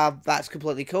 losers. That's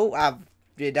completely cool.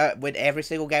 You don't win every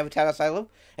single game of Town of Salem.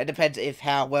 It depends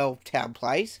how well Town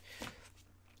plays.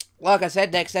 Like I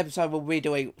said, next episode we'll be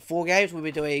doing 4 games. We'll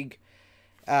be doing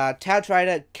Town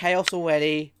Trader, Chaos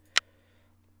Already,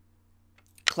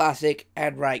 Classic,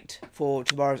 and Ranked for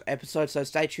tomorrow's episode. So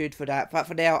stay tuned for that. But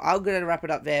for now, I'm going to wrap it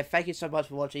up there. Thank you so much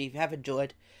for watching. If you have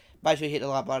enjoyed, make sure you hit the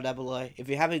like button down below. If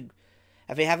you haven't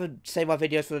seen my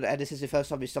videos and this is the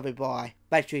first time you're stopping by,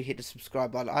 make sure you hit the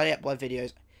subscribe button. I upload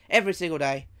videos every single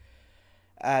day.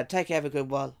 Take care, have a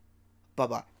good one.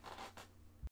 Bye-bye.